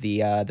crafted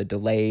the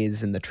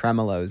delays and the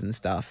tremolos and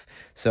stuff.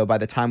 So by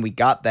the time we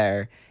got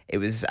there, it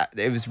was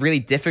really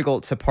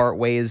difficult to part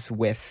ways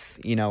with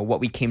what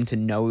we came to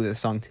know the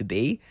song to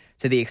be,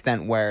 to the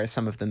extent where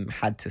some of them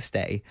had to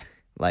stay.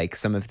 Like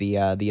some of the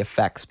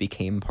effects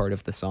became part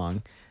of the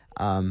song.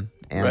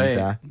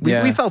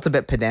 We felt a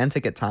bit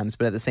pedantic at times,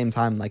 but at the same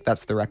time, like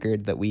that's the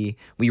record that we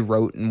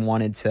wrote and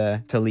wanted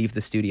to leave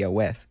the studio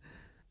with.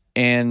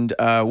 And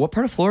what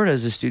part of Florida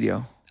is the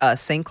studio?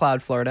 St.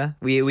 Cloud, Florida.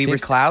 We St. were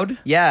Cloud?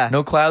 Yeah.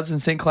 No clouds in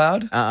St.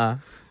 Cloud?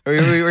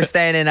 We were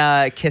staying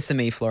in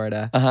Kissimmee,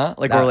 Florida.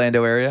 Like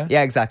Orlando area?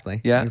 Yeah, exactly.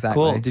 Yeah,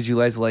 exactly. Cool. Did you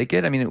guys like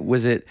it? I mean,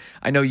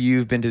 I know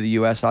you've been to the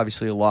U.S.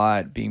 obviously a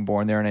lot, being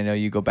born there, and I know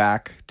you go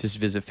back to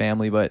visit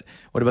family, but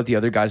what about the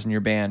other guys in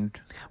your band?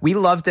 We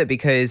loved it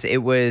because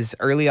it was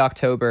early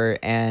October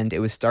and it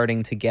was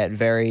starting to get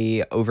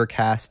very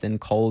overcast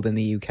and cold in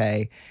the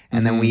UK.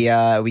 And then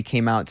we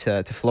came out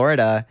to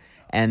Florida,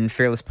 and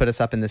Fearless put us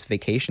up in this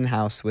vacation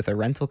house with a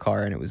rental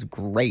car, and it was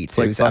great.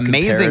 Like it was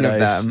amazing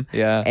paradise. of them.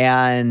 Yeah.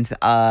 And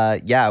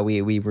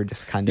we were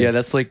just kind of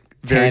that's like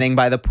tanning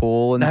by the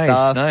pool and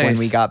stuff nice. when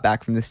we got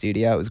back from the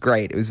studio. It was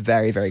great. It was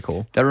very, very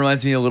cool. That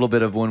reminds me a little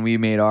bit of when we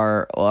made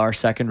our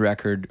second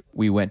record.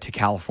 We went to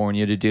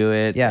California to do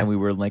it, and we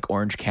were in like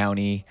Orange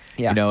County,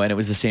 and it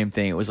was the same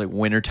thing. It was like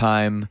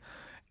wintertime,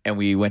 and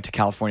we went to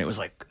California. It was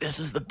like, this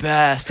is the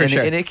best. For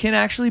sure. And it can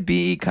actually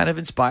be kind of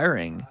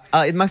inspiring.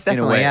 It must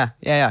definitely,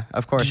 yeah,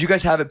 of course. Did you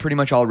guys have it pretty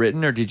much all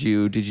written, or did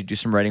you do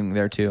some writing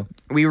there too?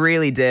 We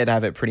really did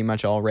have it pretty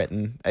much all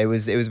written. It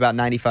was about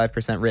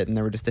 95% written.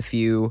 There were just a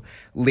few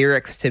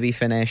lyrics to be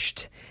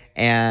finished,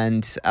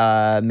 and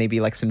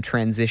maybe like some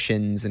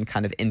transitions and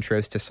kind of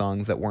intros to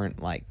songs that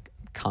weren't like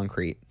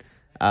concrete.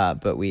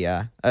 But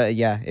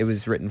it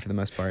was written for the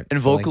most part.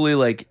 And vocally,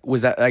 like,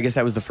 was that? I guess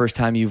that was the first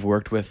time you've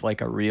worked with like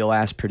a real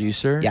ass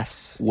producer.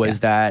 Yes.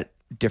 Was that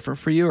different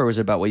for you, or was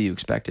it about what you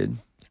expected?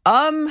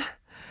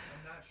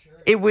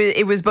 It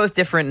was both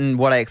different and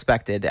what I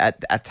expected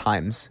at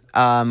times.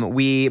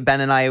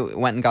 Ben and I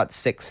went and got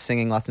 6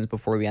 singing lessons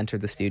before we entered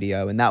the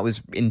studio, and that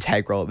was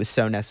integral. It was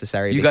so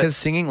necessary. You got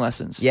singing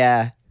lessons?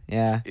 Yeah.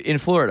 In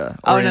Florida?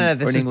 No.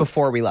 This was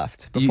before we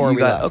left. Before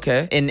we left.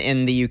 Okay.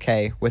 In the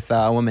UK with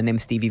a woman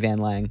named Stevie Van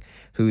Lang,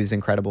 who's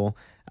incredible.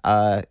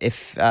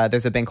 If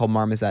there's a band called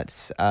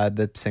Marmosettes,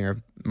 the singer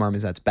of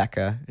Marmosettes,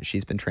 Becca,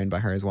 she's been trained by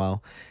her as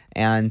well.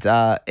 And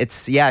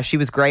she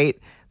was great,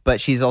 but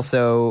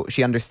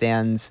she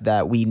understands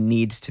that we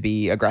need to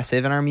be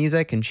aggressive in our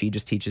music, and she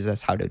just teaches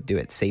us how to do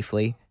it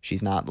safely.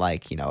 She's not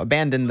like,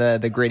 abandon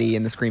the gritty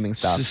and the screaming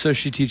stuff. So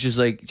she teaches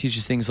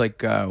things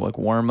like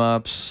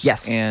warm-ups.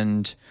 Yes.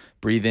 And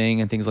breathing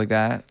and things like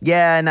that.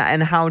 Yeah,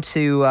 and how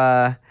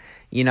to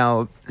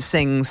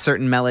sing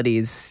certain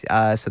melodies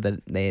so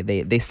that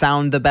they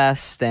sound the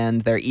best and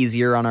they're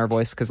easier on our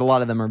voice, because a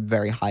lot of them are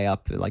very high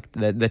up, like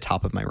the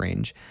top of my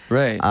range.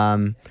 Right.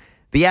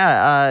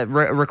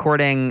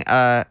 Recording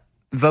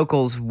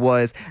vocals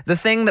was the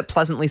thing that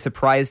pleasantly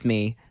surprised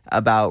me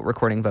about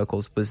recording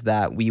vocals, was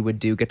that we would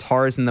do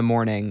guitars in the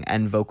morning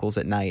and vocals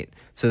at night,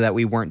 so that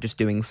we weren't just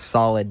doing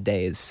solid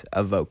days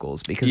of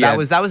vocals, because that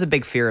was a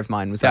big fear of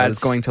mine, was that I was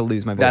going to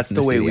lose my voice in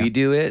the studio. That's the way we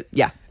do it.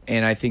 Yeah.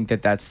 And I think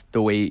that's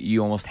the way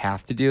you almost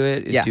have to do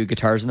it, is do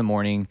guitars in the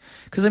morning.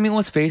 Because, I mean,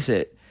 let's face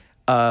it,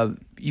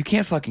 you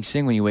can't fucking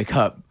sing when you wake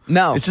up.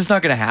 No. It's just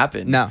not going to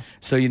happen. No.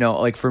 So,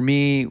 like for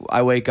me,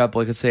 I wake up,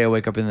 like let's say I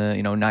wake up in the,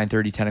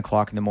 9:30, 10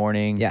 o'clock in the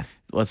morning. Yeah.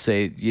 Let's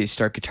say you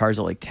start guitars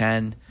at like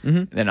 10.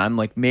 Mm-hmm. Then I'm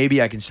like, maybe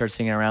I can start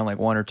singing around like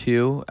 1 or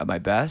 2 at my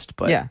best.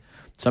 But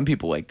some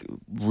people like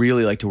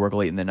really like to work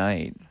late in the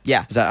night.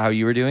 Yeah. Is that how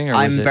you were doing? Or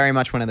I'm very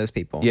much one of those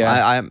people.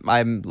 Yeah.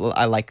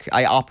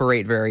 I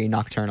operate very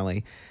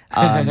nocturnally.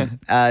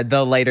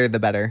 The later the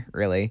better,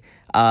 really.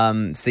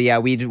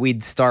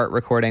 We'd start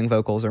recording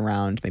vocals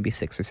around maybe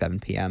 6 or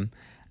 7 p.m.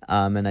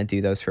 And I'd do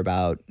those for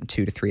about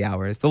 2 to 3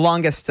 hours. The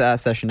longest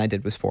session I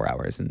did was 4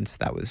 hours, and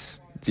that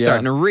was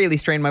starting to really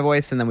strain my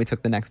voice, and then we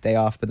took the next day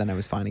off, but then I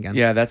was fine again.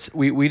 Yeah,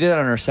 we did it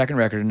on our second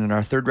record, and in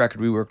our third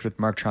record we worked with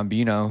Mark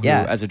Trombino, who,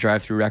 as a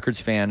Drive Thru Records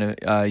fan,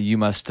 you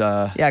must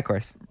of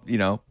course,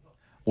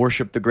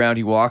 worship the ground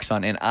he walks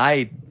on, and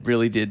I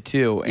really did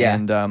too. Yeah.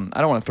 And I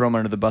don't want to throw him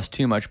under the bus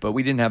too much, but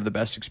we didn't have the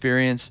best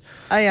experience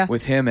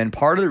with him, and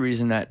part of the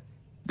reason that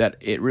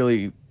it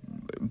really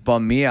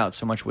bummed me out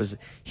so much was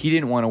he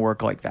didn't want to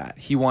work like that.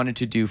 He wanted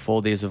to do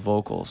full days of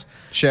vocals.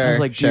 Sure, I was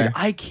like, dude,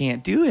 I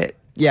can't do it.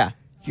 Yeah.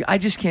 I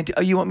just can't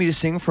do. You want me to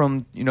sing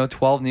from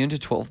 12 noon to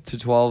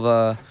 12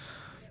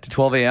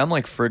 a.m.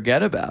 Like,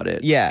 forget about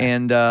it. Yeah.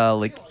 And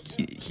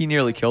he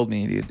nearly killed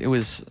me, dude. It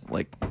was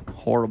like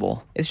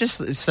horrible. It's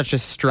just such a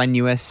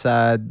strenuous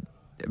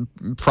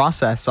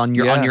process on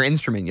your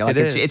instrument. You're like,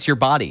 it's your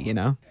body,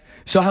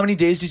 So how many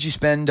days did you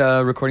spend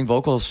recording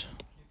vocals?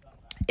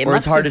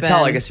 It's hard to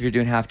tell, I guess, if you're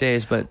doing half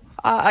days, but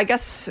I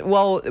guess.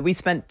 Well, we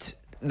spent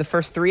the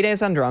first 3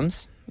 days on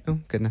drums. Oh,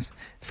 goodness.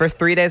 First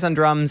 3 days on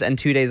drums and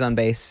 2 days on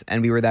bass,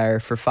 and we were there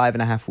for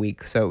 5.5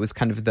 weeks, so it was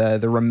kind of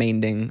the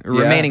remaining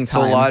time.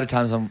 So a lot of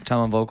time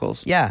on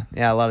vocals. Yeah,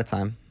 a lot of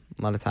time.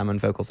 A lot of time on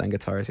vocals and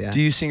guitars, yeah. Do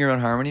you sing your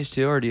own harmonies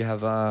too, or do you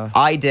have...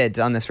 I did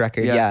on this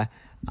record, yeah.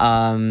 Do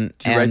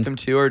you write them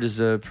too, or does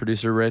the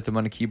producer write them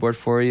on a keyboard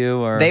for you?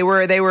 Or They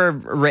were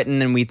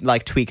written, and we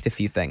tweaked a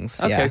few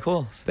things. Okay,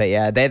 cool. But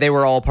yeah, they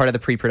were all part of the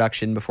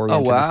pre-production before we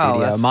went to the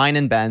studio. Mine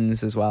and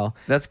Ben's as well.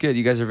 That's good.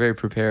 You guys are very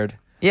prepared.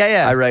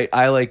 Yeah.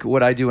 I like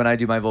what I do when I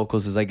do my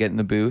vocals is I get in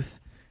the booth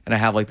and I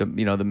have like the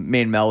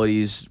main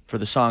melodies for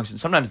the songs, and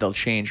sometimes they'll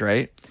change,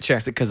 right? Sure.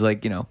 Because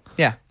you don't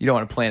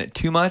want to plan it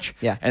too much.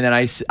 Yeah. And then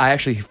I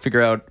actually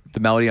figure out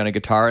the melody on a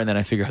guitar, and then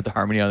I figure out the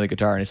harmony on the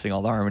guitar, and I sing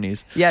all the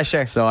harmonies. Yeah,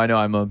 sure. So I know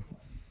I'm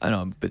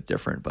a bit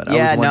different, but I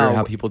was wondering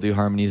how people do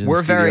harmonies in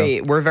the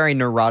studio. We're very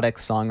neurotic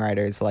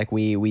songwriters. Like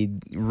we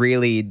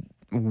really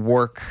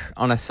work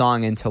on a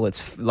song until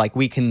it's like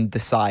we can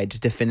decide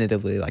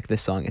definitively like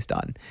this song is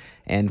done,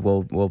 and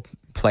we'll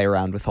play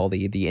around with all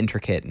the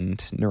intricate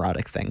and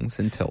neurotic things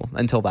until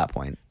that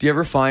point. Do you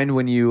ever find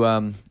when you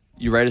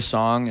write a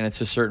song and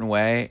it's a certain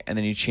way, and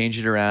then you change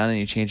it around and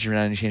you change it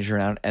around and you change it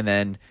around, and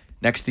then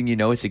next thing you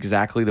know, it's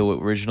exactly the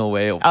original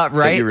way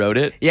that you wrote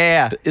it?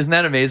 Yeah. Isn't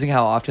that amazing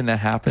how often that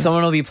happens?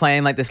 Someone will be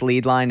playing like this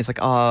lead line. It's like,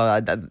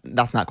 oh,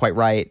 that's not quite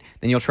right.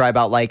 Then you'll try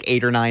about like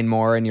 8 or 9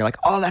 more, and you're like,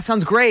 oh, that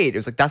sounds great. It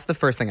was like, that's the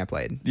first thing I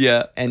played.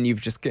 Yeah. And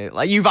you've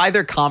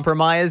either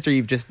compromised or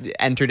you've just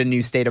entered a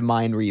new state of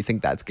mind where you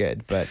think that's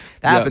good. But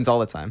that happens all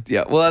the time.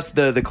 Yeah. Well, that's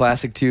the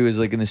classic too, is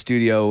like in the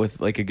studio with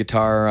like a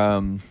guitar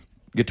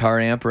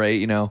amp, right?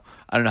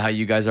 I don't know how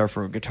you guys are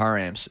for guitar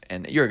amps,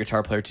 and you're a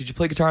guitar player. Did you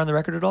play guitar on the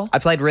record at all? I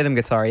played rhythm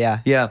guitar, yeah.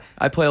 Yeah,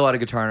 I play a lot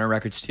of guitar on our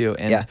records too,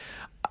 and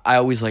I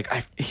always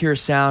I hear a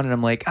sound and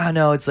I'm like,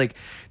 no, it's like,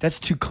 that's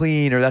too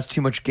clean or that's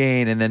too much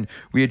gain, and then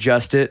we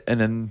adjust it,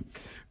 and then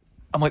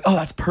I'm like, oh,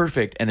 that's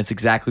perfect, and it's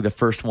exactly the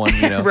first one,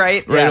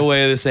 right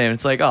away the same.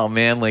 It's like, oh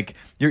man, like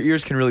your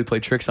ears can really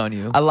play tricks on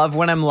you. I love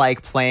when I'm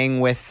like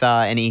playing with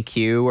an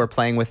EQ or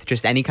playing with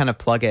just any kind of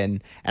plugin,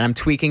 and I'm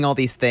tweaking all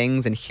these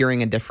things and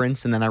hearing a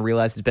difference, and then I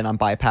realize it's been on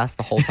bypass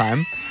the whole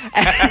time.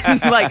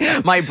 And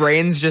like my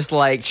brain's just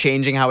like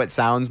changing how it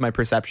sounds, my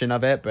perception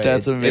of it, but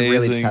that's amazing. It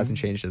really just hasn't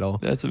changed at all.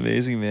 That's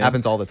amazing, man.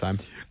 Happens all the time.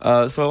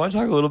 So I want to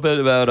talk a little bit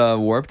about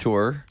Warped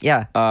Tour.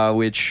 Yeah.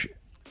 Which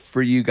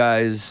for you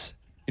guys,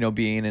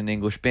 being an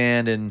English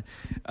band and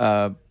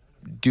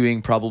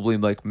doing probably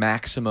like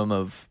maximum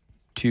of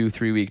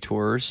 2-3 week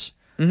tours,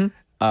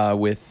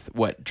 with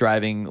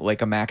driving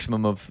like a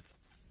maximum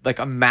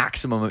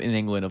in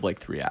England of like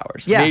 3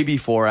 hours, maybe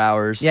 4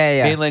 hours.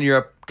 Yeah. Mainland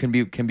Europe can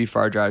be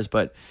far drives,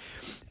 but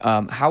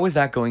how is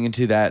that going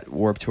into that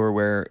Warped Tour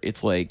where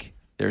it's like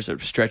there's a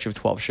stretch of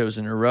 12 shows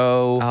in a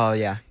row? Oh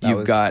yeah, that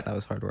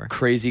was hard work.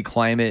 Crazy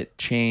climate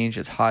change.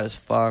 It's hot as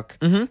fuck,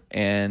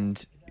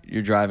 and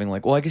you're driving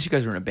like, well, I guess you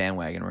guys were in a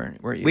bandwagon,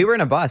 weren't you? We were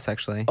in a bus,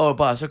 actually. Oh, a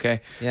bus, okay.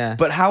 Yeah.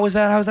 But how was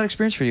that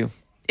experience for you?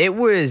 It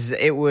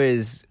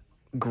was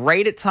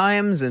great at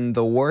times and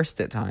the worst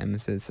at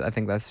times. I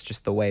think that's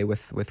just the way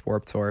with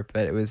Warped Tour.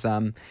 But it was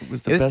the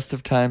best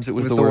of times. It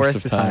was the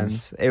worst of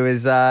times. It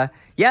was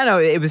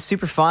it was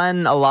super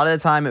fun. A lot of the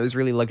time it was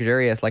really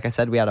luxurious. Like I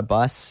said, we had a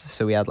bus,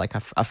 so we had like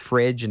a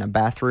fridge and a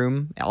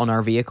bathroom on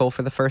our vehicle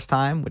for the first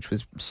time, which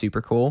was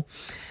super cool.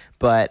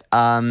 But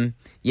like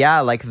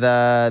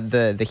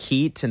the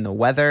heat and the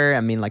weather.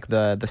 I mean, like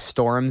the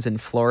storms in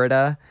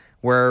Florida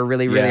were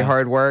really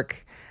hard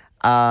work.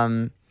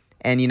 And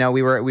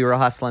we were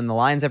hustling the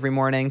lines every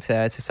morning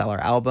to sell our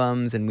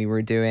albums, and we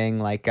were doing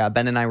like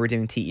Ben and I were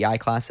doing TEI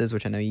classes,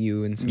 which I know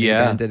you and some of your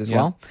band did as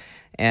well.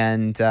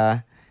 And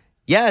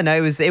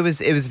it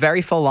was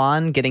very full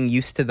on. Getting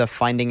used to the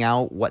finding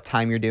out what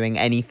time you're doing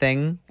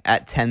anything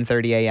at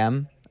 10:30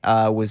 a.m.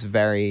 Was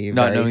very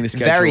knowing the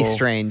schedule. Very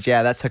strange.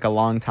 Yeah, that took a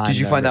long time. Did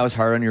you find that was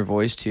hard on your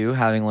voice too?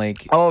 Having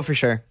like for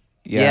sure.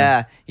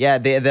 Yeah.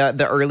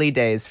 The early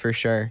days for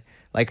sure.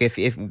 Like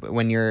if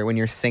when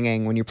you're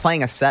singing, when you're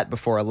playing a set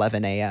before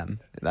 11 a.m.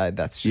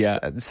 That's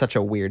just such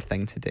a weird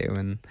thing to do.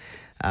 And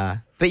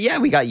but yeah,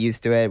 we got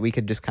used to it. We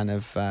could just kind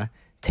of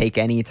take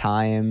any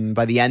time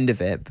by the end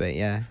of it. But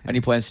yeah.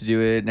 Any plans to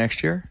do it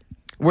next year?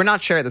 We're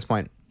not sure at this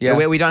point.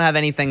 Yeah. We don't have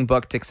anything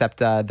booked except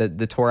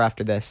the tour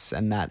after this,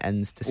 and that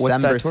ends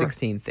December tour?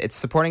 16th. It's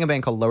supporting a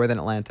band called Lower Than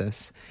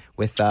Atlantis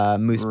with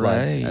Moose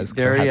Blood as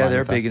they're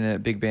co-headliner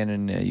big band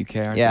in UK,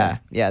 aren't yeah,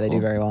 they? Yeah, they Cool.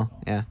 do very well.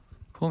 Yeah.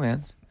 Cool,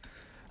 man.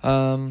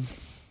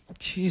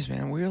 Jeez,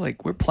 man,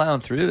 we're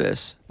plowing through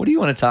this. What do you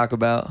want to talk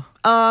about?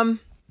 Not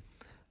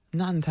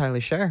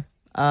entirely sure.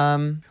 I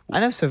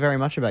know so very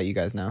much about you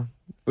guys now,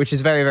 which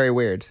is very, very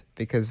weird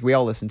because we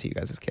all listened to you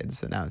guys as kids.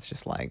 So now it's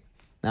just like,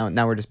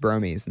 now we're just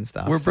bromies and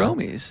stuff. We're so,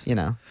 bromies. You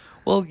know.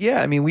 Well,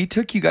 yeah, I mean, we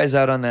took you guys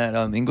out on that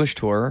English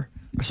tour.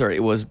 Sorry,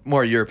 it was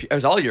more European. It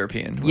was all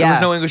European. Yeah. There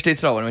was no English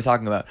dates at all. What am I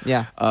talking about?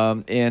 Yeah.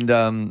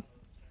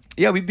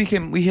 Yeah, we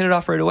hit it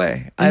off right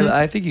away. Mm-hmm.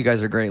 I think you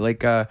guys are great.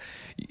 Like, I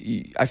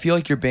feel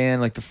like your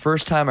band, like the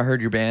first time I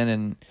heard your band,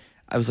 and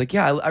I was like,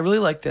 yeah, I really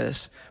like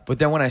this. But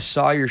then when I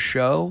saw your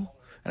show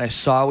and I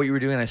saw what you were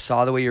doing, and I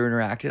saw the way you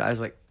interacted, I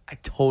was like, I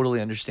totally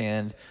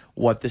understand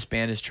what this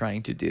band is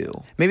trying to do.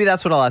 Maybe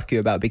that's what I'll ask you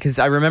about, because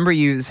I remember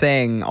you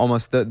saying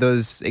almost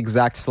those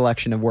exact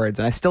selection of words,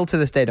 and I still to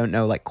this day don't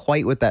know like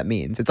quite what that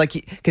means. It's like,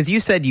 because you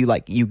said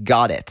you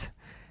got it,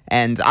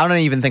 and I don't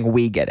even think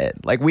we get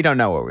it. Like, we don't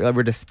know what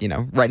we're just,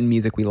 writing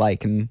music we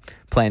like and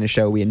playing a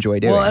show we enjoy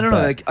doing. Well, I don't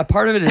know. Like, a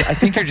part of it is I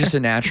think you're just a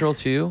natural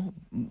too.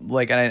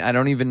 Like, I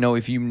don't even know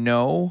if you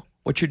know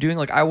what you're doing.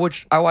 Like, I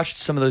watched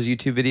some of those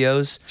YouTube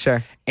videos.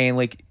 Sure. And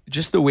like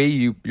just the way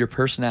your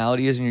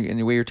personality is and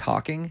the way you're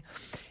talking,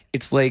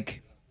 it's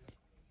like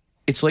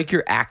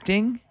you're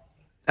acting.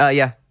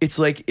 Yeah. It's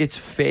like it's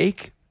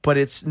fake, but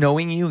it's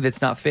knowing you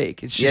that's not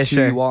fake. It's just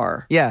who you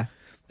are. Yeah.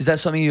 Is that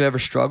something you ever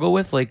struggle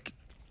with? Like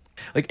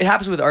it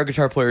happens with our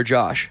guitar player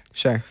Josh.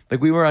 Sure. Like,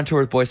 we were on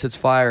tour with Boy Sets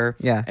Fire.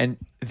 Yeah. And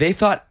they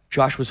thought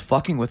Josh was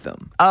fucking with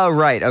them. Oh,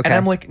 right. Okay. And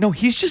I'm like, no,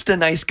 he's just a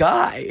nice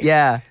guy.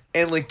 Yeah.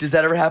 And like, does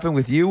that ever happen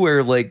with you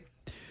where like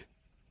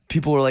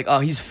people were like, oh,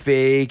 he's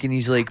fake, and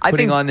he's like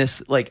putting on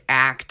this like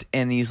act,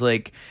 and he's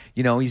like,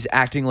 he's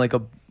acting like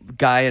a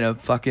guy in a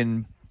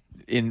fucking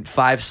in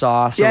 5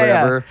 Sauce or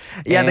whatever.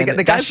 Yeah,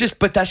 the guys,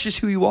 that's just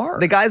who you are.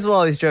 The guys will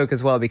always joke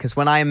as well, because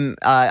when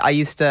I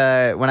used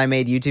to, when I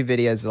made YouTube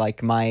videos,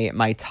 like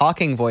my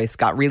talking voice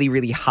got really,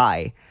 really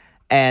high.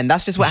 And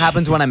that's just what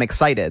happens when I'm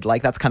excited.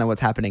 Like, that's kind of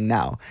what's happening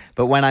now.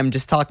 But when I'm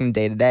just talking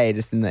day to day,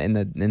 just in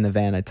the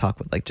van, I talk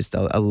with like just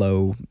a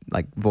low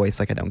like voice,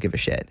 like I don't give a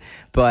shit.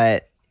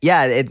 But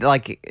yeah, it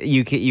like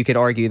you could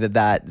argue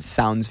that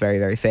sounds very,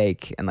 very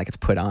fake, and like it's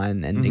put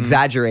on and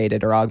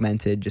exaggerated or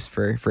augmented just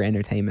for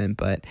entertainment.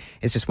 But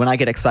it's just when I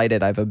get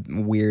excited, I have a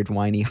weird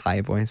whiny high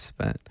voice.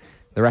 But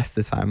the rest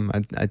of the time,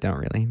 I don't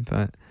really.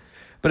 But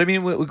I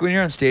mean, when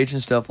you're on stage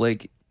and stuff,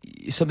 like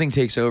something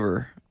takes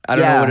over. I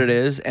don't know what it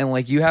is, and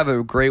like you have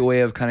a great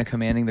way of kind of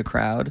commanding the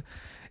crowd,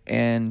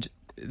 and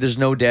there's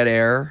no dead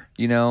air.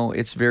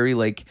 It's very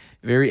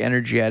very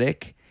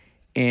energetic,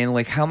 and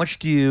like how much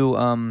do you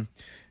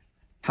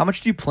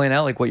plan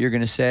out like what you're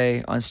gonna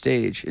say on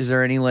stage? Is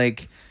there any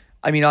like,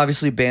 I mean,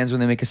 obviously bands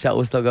when they make a set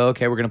list, they'll go,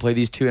 okay, we're gonna play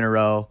these 2 in a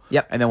row,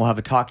 and then we'll have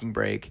a talking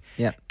break.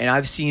 Yep. And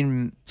I've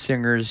seen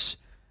singers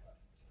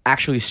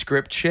actually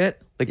script shit.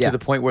 Like to the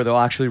point where they'll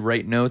actually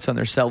write notes on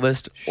their set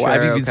list. Sure, or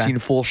I've even seen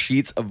full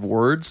sheets of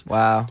words.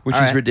 Wow. Which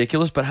is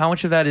ridiculous. But how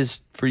much of that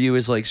is for you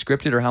is like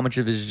scripted, or how much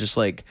of it is just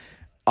like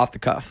off the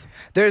cuff?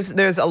 There's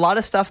a lot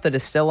of stuff that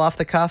is still off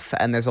the cuff,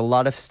 and there's a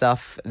lot of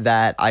stuff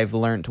that I've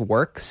learned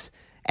works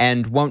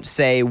and won't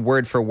say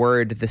word for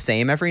word the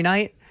same every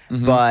night.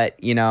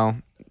 But you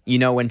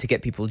know when to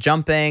get people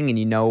jumping, and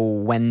you know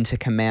when to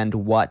command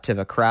what of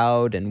a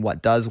crowd, and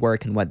what does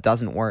work and what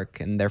doesn't work,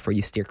 and therefore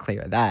you steer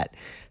clear of that.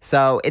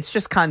 So it's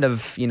just kind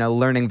of,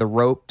 learning the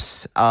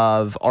ropes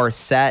of our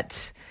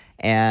set,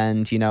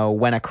 and,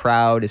 when a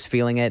crowd is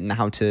feeling it, and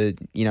how to,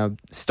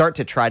 start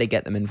to try to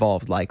get them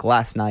involved. Like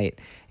last night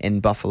in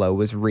Buffalo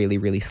was really,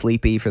 really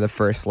sleepy for the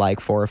first like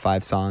 4 or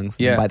 5 songs.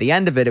 And by the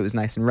end of it, it was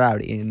nice and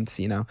rowdy, and,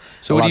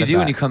 So what do you do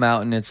when you come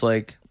out and it's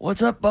like,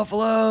 what's up,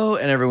 Buffalo?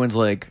 And everyone's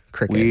like,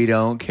 crickets. We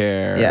don't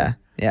care. Yeah.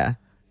 Yeah.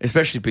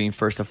 Especially being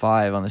first to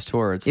 5 on this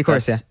tour. It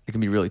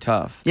can be really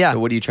tough. Yeah. So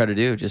what do you try to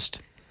do?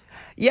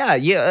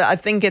 Yeah, I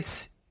think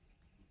it's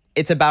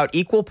about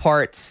equal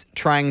parts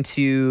trying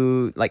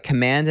to like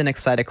command and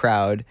excite a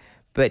crowd,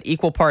 but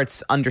equal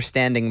parts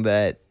understanding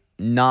that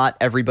not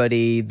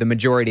everybody, the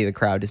majority of the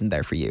crowd isn't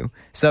there for you.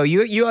 So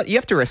you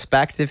have to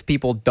respect if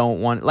people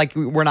don't want, like,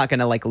 we're not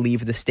gonna like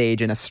leave the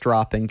stage in a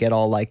strop and get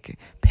all like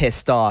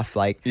pissed off,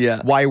 like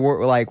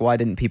why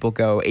didn't people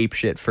go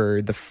apeshit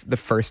for the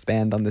first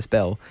band on this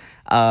bill?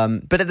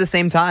 But at the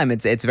same time,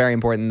 it's very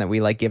important that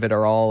we like give it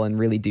our all and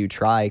really do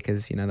try,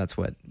 because that's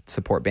what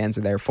support bands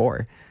are there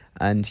for.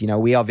 And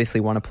we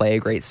obviously want to play a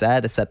great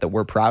set, a set that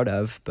we're proud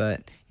of,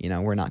 but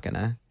we're not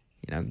gonna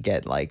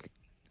get like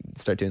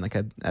start doing like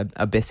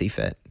a Bissy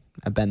fit,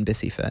 a Ben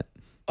Bissy fit.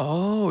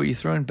 Oh, are you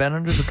throwing Ben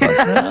under the bus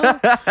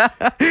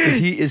now?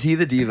 Is he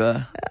the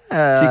diva?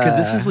 Because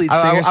this is lead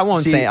singer. I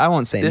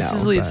won't say this no.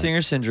 Is lead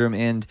singer syndrome,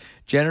 and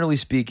generally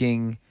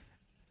speaking,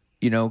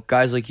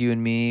 guys like you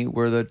and me,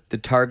 we're the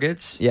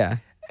targets. Yeah.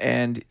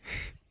 And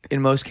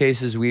in most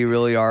cases, we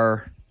really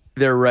are.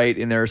 They're right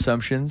in their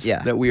assumptions.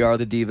 Yeah. That we are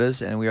the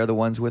divas and we are the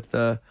ones with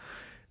the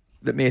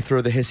that may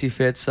throw the hissy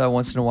fits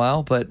once in a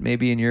while. But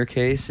maybe in your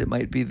case, it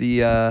might be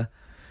the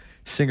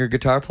singer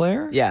guitar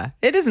player. Yeah,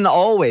 it isn't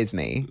always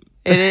me.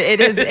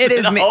 It is. It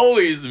is me.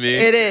 Always me.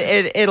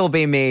 It'll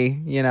be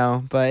me. You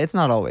know, but it's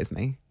not always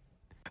me.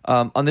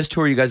 On this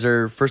tour, you guys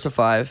are first of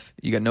 5.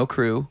 You got no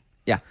crew.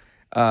 Yeah.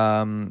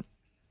 Are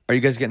you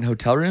guys getting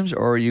hotel rooms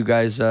or are you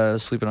guys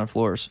sleeping on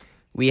floors?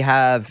 We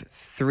have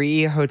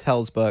 3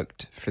 hotels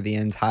booked for the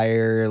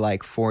entire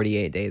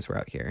 48 days we're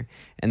out here,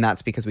 and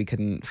that's because we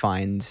couldn't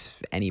find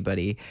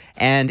anybody.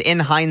 And in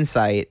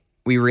hindsight,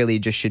 we really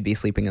just should be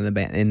sleeping in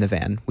the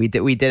van. We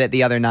did it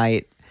the other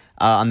night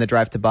on the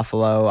drive to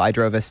Buffalo. I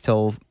drove us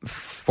till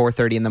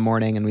 4:30 in the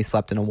morning, and we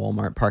slept in a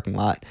Walmart parking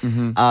lot,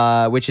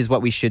 which is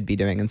what we should be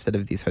doing instead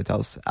of these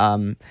hotels.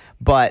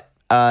 But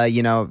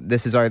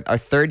this is our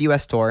 3rd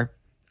U.S. tour,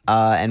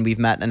 and we've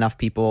met enough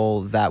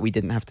people that we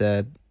didn't have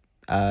to.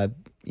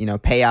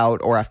 Pay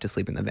out or have to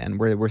sleep in the van.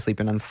 We're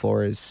sleeping on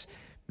floors,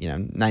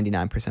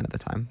 99% of the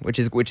time, which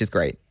is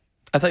great.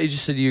 I thought you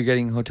just said you were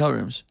getting hotel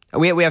rooms.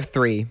 We have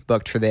 3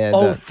 booked for the.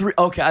 Oh, 3.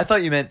 Okay, I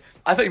thought you meant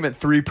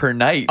 3 per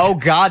night. Oh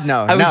God,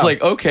 no! I was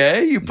like,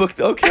 okay, you booked.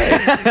 Okay,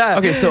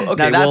 okay. So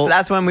okay, no,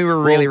 that's when we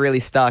were really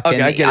stuck. Okay,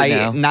 and I get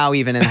it now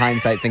even in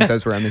hindsight, think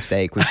those were a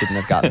mistake. We shouldn't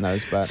have gotten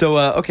those. But so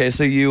okay,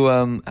 so you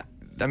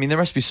there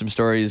must be some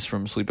stories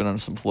from sleeping on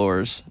some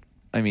floors.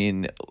 I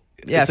mean.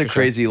 Yeah, it's a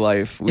crazy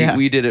life.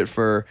 We did it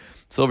for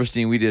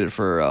Silverstein. We did it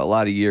for a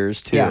lot of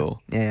years too.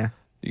 Yeah.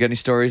 You got any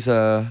stories?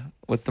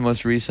 What's the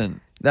most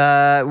recent?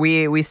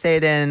 We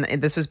stayed in.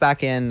 This was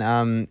back in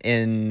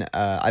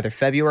either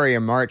February or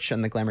March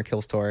on the Glamour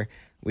Kills tour.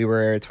 We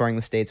were touring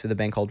the States with a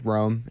band called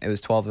Rome. It was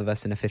 12 of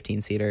us in a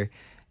 15-seater,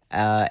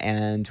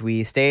 and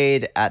we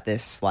stayed at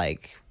this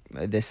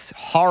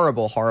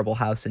horrible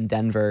house in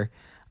Denver.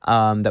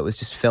 That was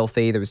just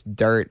filthy. There was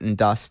dirt and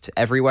dust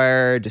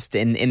everywhere. Just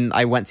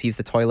I went to use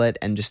the toilet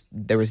and just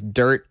there was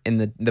dirt in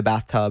the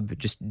bathtub,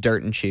 just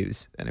dirt and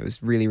shoes, and it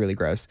was really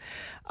gross.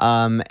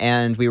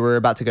 And we were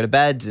about to go to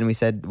bed, and we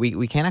said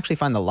we can't actually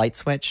find the light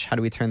switch. How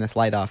do we turn this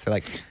light off? They're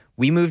like,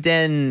 we moved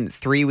in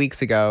 3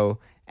 weeks ago.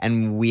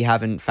 And we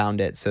haven't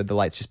found it, so the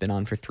light's just been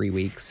on for 3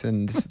 weeks.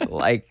 And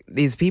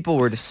these people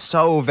were just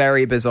so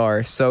very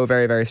bizarre, so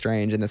very, very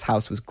strange. And this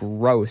house was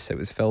gross. It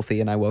was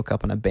filthy, and I woke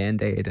up on a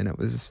Band-Aid, and it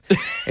was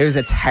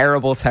a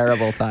terrible,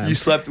 terrible time. You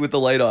slept with the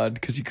light on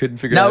because you couldn't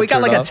figure out. No, we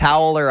got a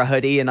towel or a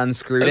hoodie and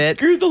unscrewed it.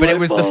 But it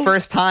was the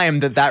first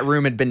time that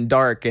room had been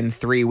dark in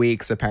 3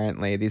 weeks.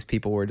 Apparently, these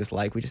people were just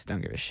like, we just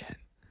don't give a shit.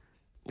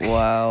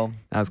 Wow,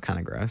 that was kind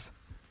of gross.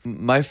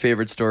 My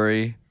favorite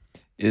story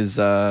is.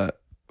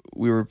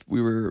 We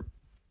were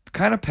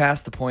kind of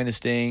past the point of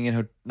staying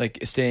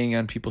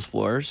on people's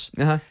floors,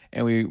 and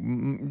we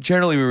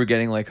were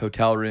getting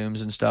hotel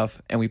rooms and stuff.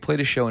 And we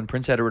played a show in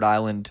Prince Edward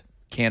Island,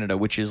 Canada,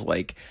 which is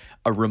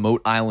a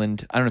remote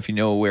island. I don't know if you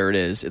know where it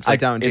is. It's I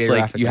don't. It's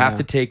you have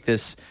to take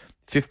this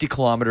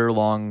 50-kilometer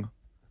long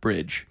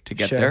bridge to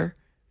get there,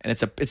 and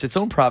it's its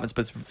own province,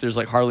 but there's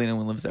hardly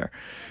anyone lives there.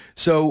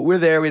 So we're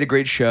there. We had a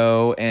great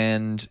show,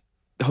 and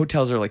the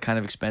hotels are kind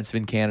of expensive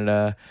in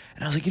Canada.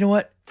 And I was like, you know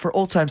what? For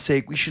old time's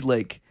sake, we should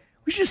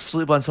just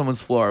sleep on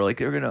someone's floor.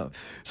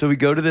 So we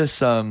go to this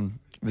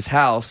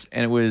house,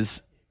 and it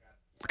was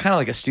kind of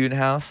like a student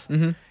house.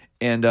 Mm-hmm.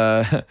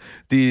 And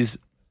these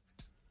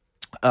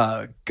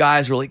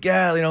guys were like,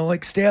 yeah,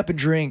 stay up and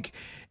drink.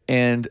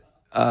 And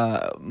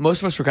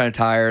most of us were kind of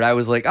tired. I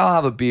was like, I'll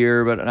have a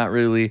beer, but not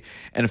really.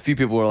 And a few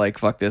people were like,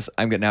 fuck this.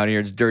 I'm getting out of here.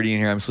 It's dirty in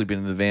here. I'm sleeping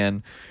in the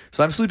van.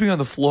 So I'm sleeping on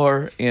the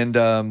floor, and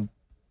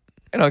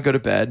I go to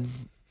bed.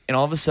 And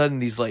all of a sudden,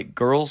 these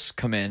girls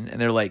come in, and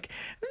they're like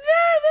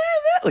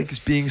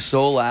just being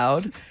so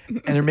loud,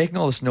 and they're making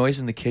all this noise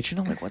in the kitchen.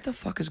 I'm like, what the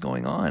fuck is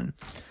going on?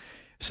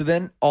 So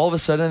then all of a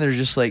sudden, they're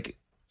just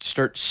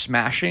start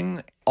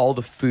smashing all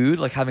the food,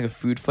 having a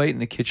food fight in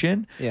the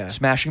kitchen. Yeah,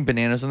 smashing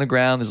bananas on the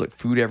ground. There's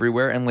food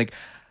everywhere, and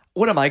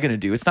what am I gonna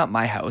do? It's not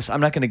my house. I'm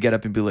not gonna get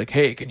up and be like,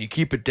 hey, can you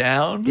keep it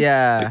down?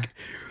 Yeah.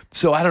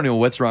 So I don't know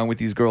what's wrong with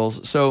these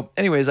girls. So,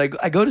 anyways, I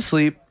go to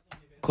sleep,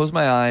 close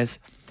my eyes.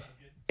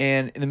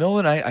 And in the middle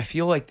of the night, I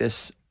feel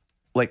this,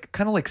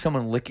 kind of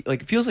someone licking,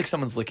 it feels like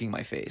someone's licking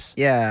my face.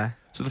 Yeah.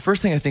 So the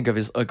first thing I think of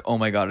is oh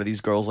my God, are these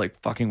girls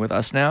fucking with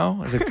us now?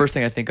 That's the first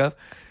thing I think of.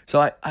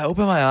 So I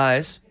open my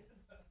eyes,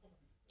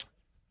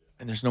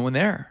 and there's no one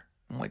there.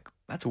 I'm like,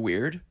 that's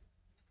weird.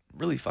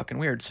 Really fucking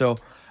weird. So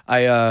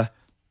I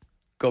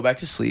go back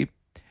to sleep,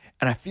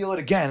 and I feel it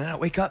again, and I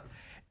wake up,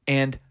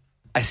 and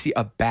I see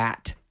a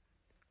bat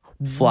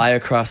fly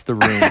across the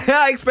room.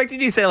 I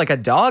expected you to say a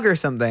dog or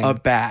something. A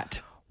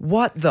bat.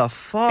 What the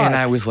fuck? And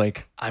I was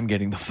like, I'm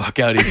getting the fuck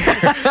out of here.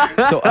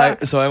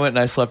 so I went and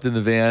I slept in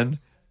the van.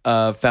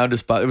 Found a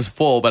spot. It was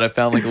full, but I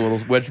found a little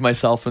wedged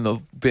myself in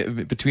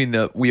between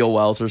the wheel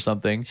wells or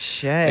something.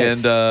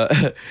 Shit.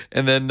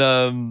 And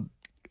then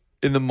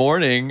in the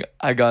morning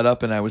I got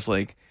up and I was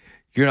like,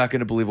 "You're not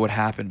gonna believe what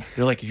happened."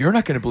 They're like, "You're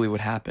not gonna believe what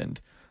happened."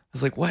 I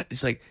was like, "What?"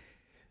 It's like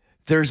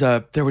there was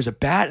a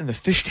bat in the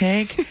fish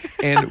tank,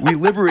 and we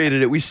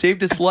liberated it. We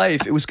saved its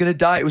life. It was gonna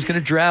die. It was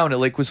gonna drown. It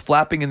like was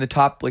flapping in the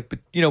top, like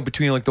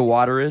between like the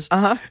water is.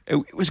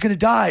 It was gonna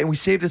die, and we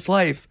saved its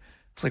life.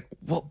 It's like,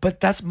 well, but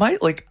that's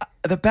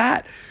the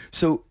bat.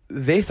 So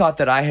they thought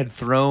that I had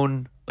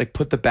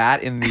put the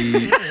bat in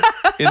the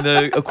in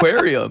the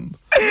aquarium.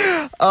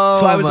 Oh,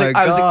 so I was like,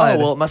 God. oh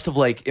well,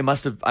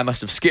 I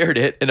must have scared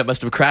it, and it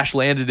must have crash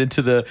landed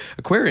into the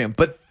aquarium.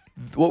 But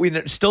what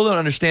we still don't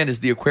understand is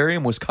the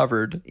aquarium was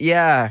covered.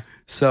 Yeah.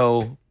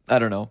 So I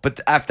don't know,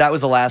 but that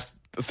was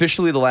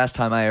officially the last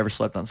time I ever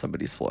slept on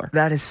somebody's floor.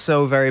 That is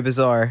so very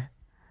bizarre.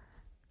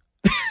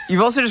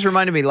 You've also just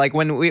reminded me, like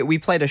when we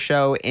played a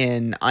show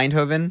in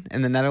Eindhoven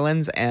in the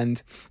Netherlands,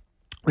 and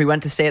we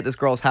went to stay at this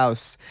girl's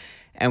house,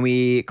 and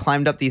we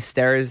climbed up these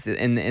stairs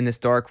in this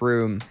dark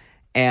room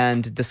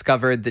and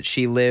discovered that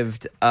she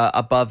lived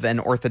above an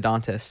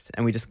orthodontist.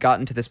 And we just got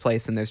into this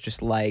place, and there's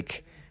just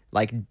like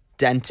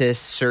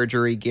dentist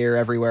surgery gear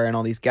everywhere and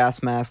all these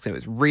gas masks. It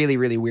was really,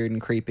 really weird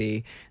and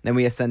creepy. Then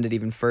we ascended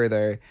even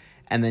further,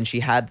 and then she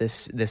had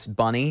this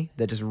bunny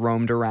that just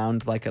roamed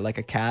around like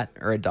a cat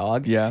or a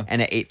dog. Yeah.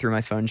 And it ate through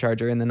my phone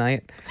charger in the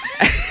night.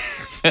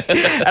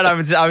 And I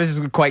was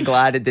just quite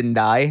glad it didn't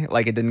die.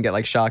 Like it didn't get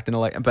like shocked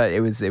and but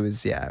it was a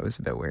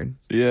bit weird.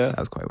 Yeah. That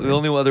was quite weird. The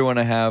only other one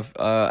I have,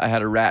 I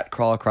had a rat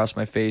crawl across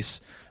my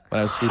face when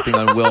I was sleeping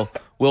on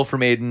Will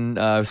from Aiden.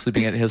 I was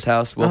sleeping at his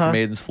house, Will from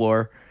Aiden's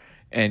floor.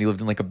 And he lived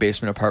in like a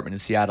basement apartment in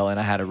Seattle, and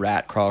I had a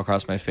rat crawl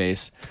across my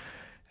face.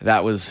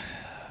 That was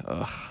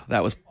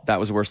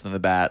worse than the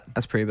bat.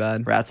 That's pretty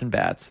bad. Rats and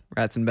bats.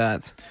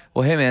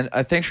 Well, hey man,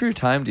 thanks for your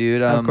time,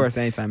 dude. Of course,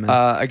 anytime, man.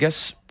 I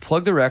guess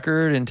plug the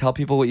record and tell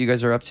people what you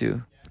guys are up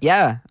to.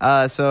 Yeah.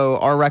 So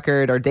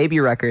our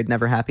debut record,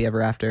 Never Happy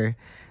Ever After,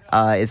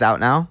 is out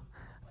now.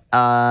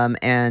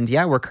 And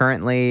yeah, we're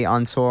currently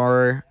on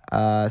tour,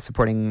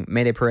 supporting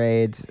Mayday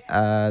Parade,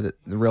 the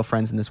Real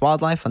Friends in This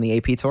Wildlife on the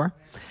AP tour.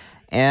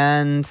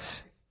 And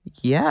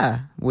yeah,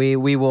 we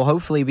will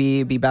hopefully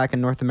be back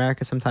in North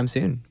America sometime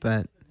soon.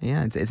 But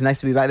yeah, it's nice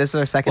to be back. This is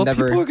our second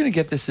ever. People are going to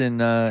get this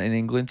in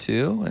England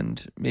too,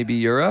 and maybe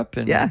Europe.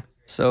 And yeah.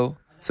 So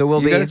we'll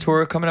you be got a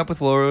tour coming up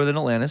with Laura in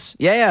Atlantis.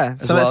 Yeah.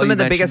 Some of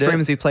the biggest it.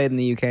 rooms we played in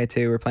the UK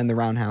too. We're playing the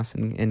Roundhouse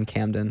in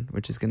Camden,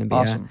 which is going to be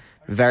awesome.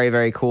 Very,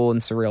 very cool and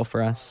surreal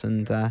for us.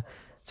 And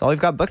it's all we've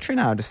got booked for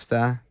now. Just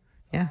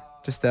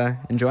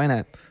enjoying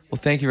it.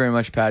 Well, thank you very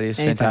much, Patty. It's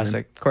Anytime,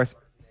 fantastic. Man. Of course.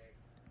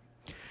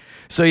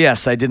 So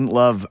yes, I didn't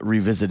love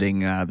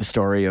revisiting the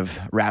story of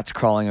rats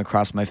crawling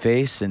across my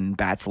face and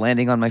bats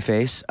landing on my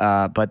face,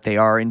 but they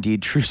are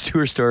indeed true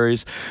tour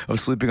stories of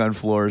sleeping on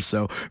floors.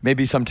 So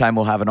maybe sometime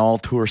we'll have an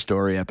all-tour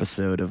story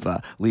episode of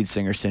Lead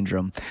Singer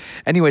Syndrome.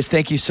 Anyways,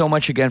 thank you so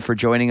much again for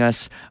joining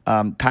us.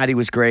 Patty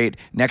was great.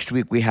 Next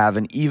week we have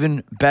an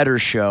even better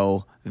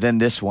show than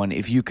this one,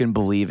 if you can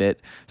believe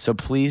it. So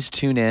please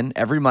tune in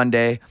every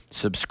Monday,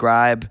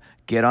 subscribe,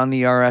 get on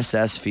the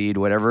RSS feed,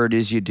 whatever it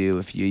is you do,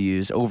 if you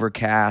use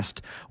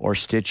Overcast or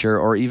Stitcher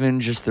or even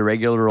just the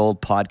regular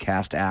old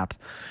podcast app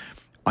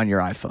on your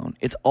iPhone.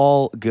 It's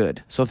all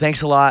good. So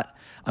thanks a lot.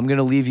 I'm going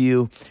to leave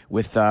you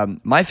with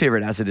my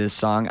favorite As It Is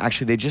song.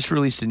 Actually, they just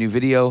released a new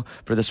video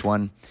for this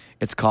one.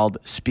 It's called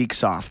Speak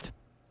Soft.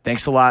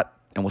 Thanks a lot,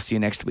 and we'll see you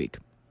next week.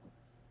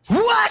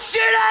 Why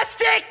should I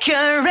stick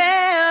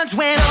around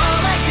when all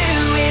I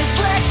do is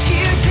let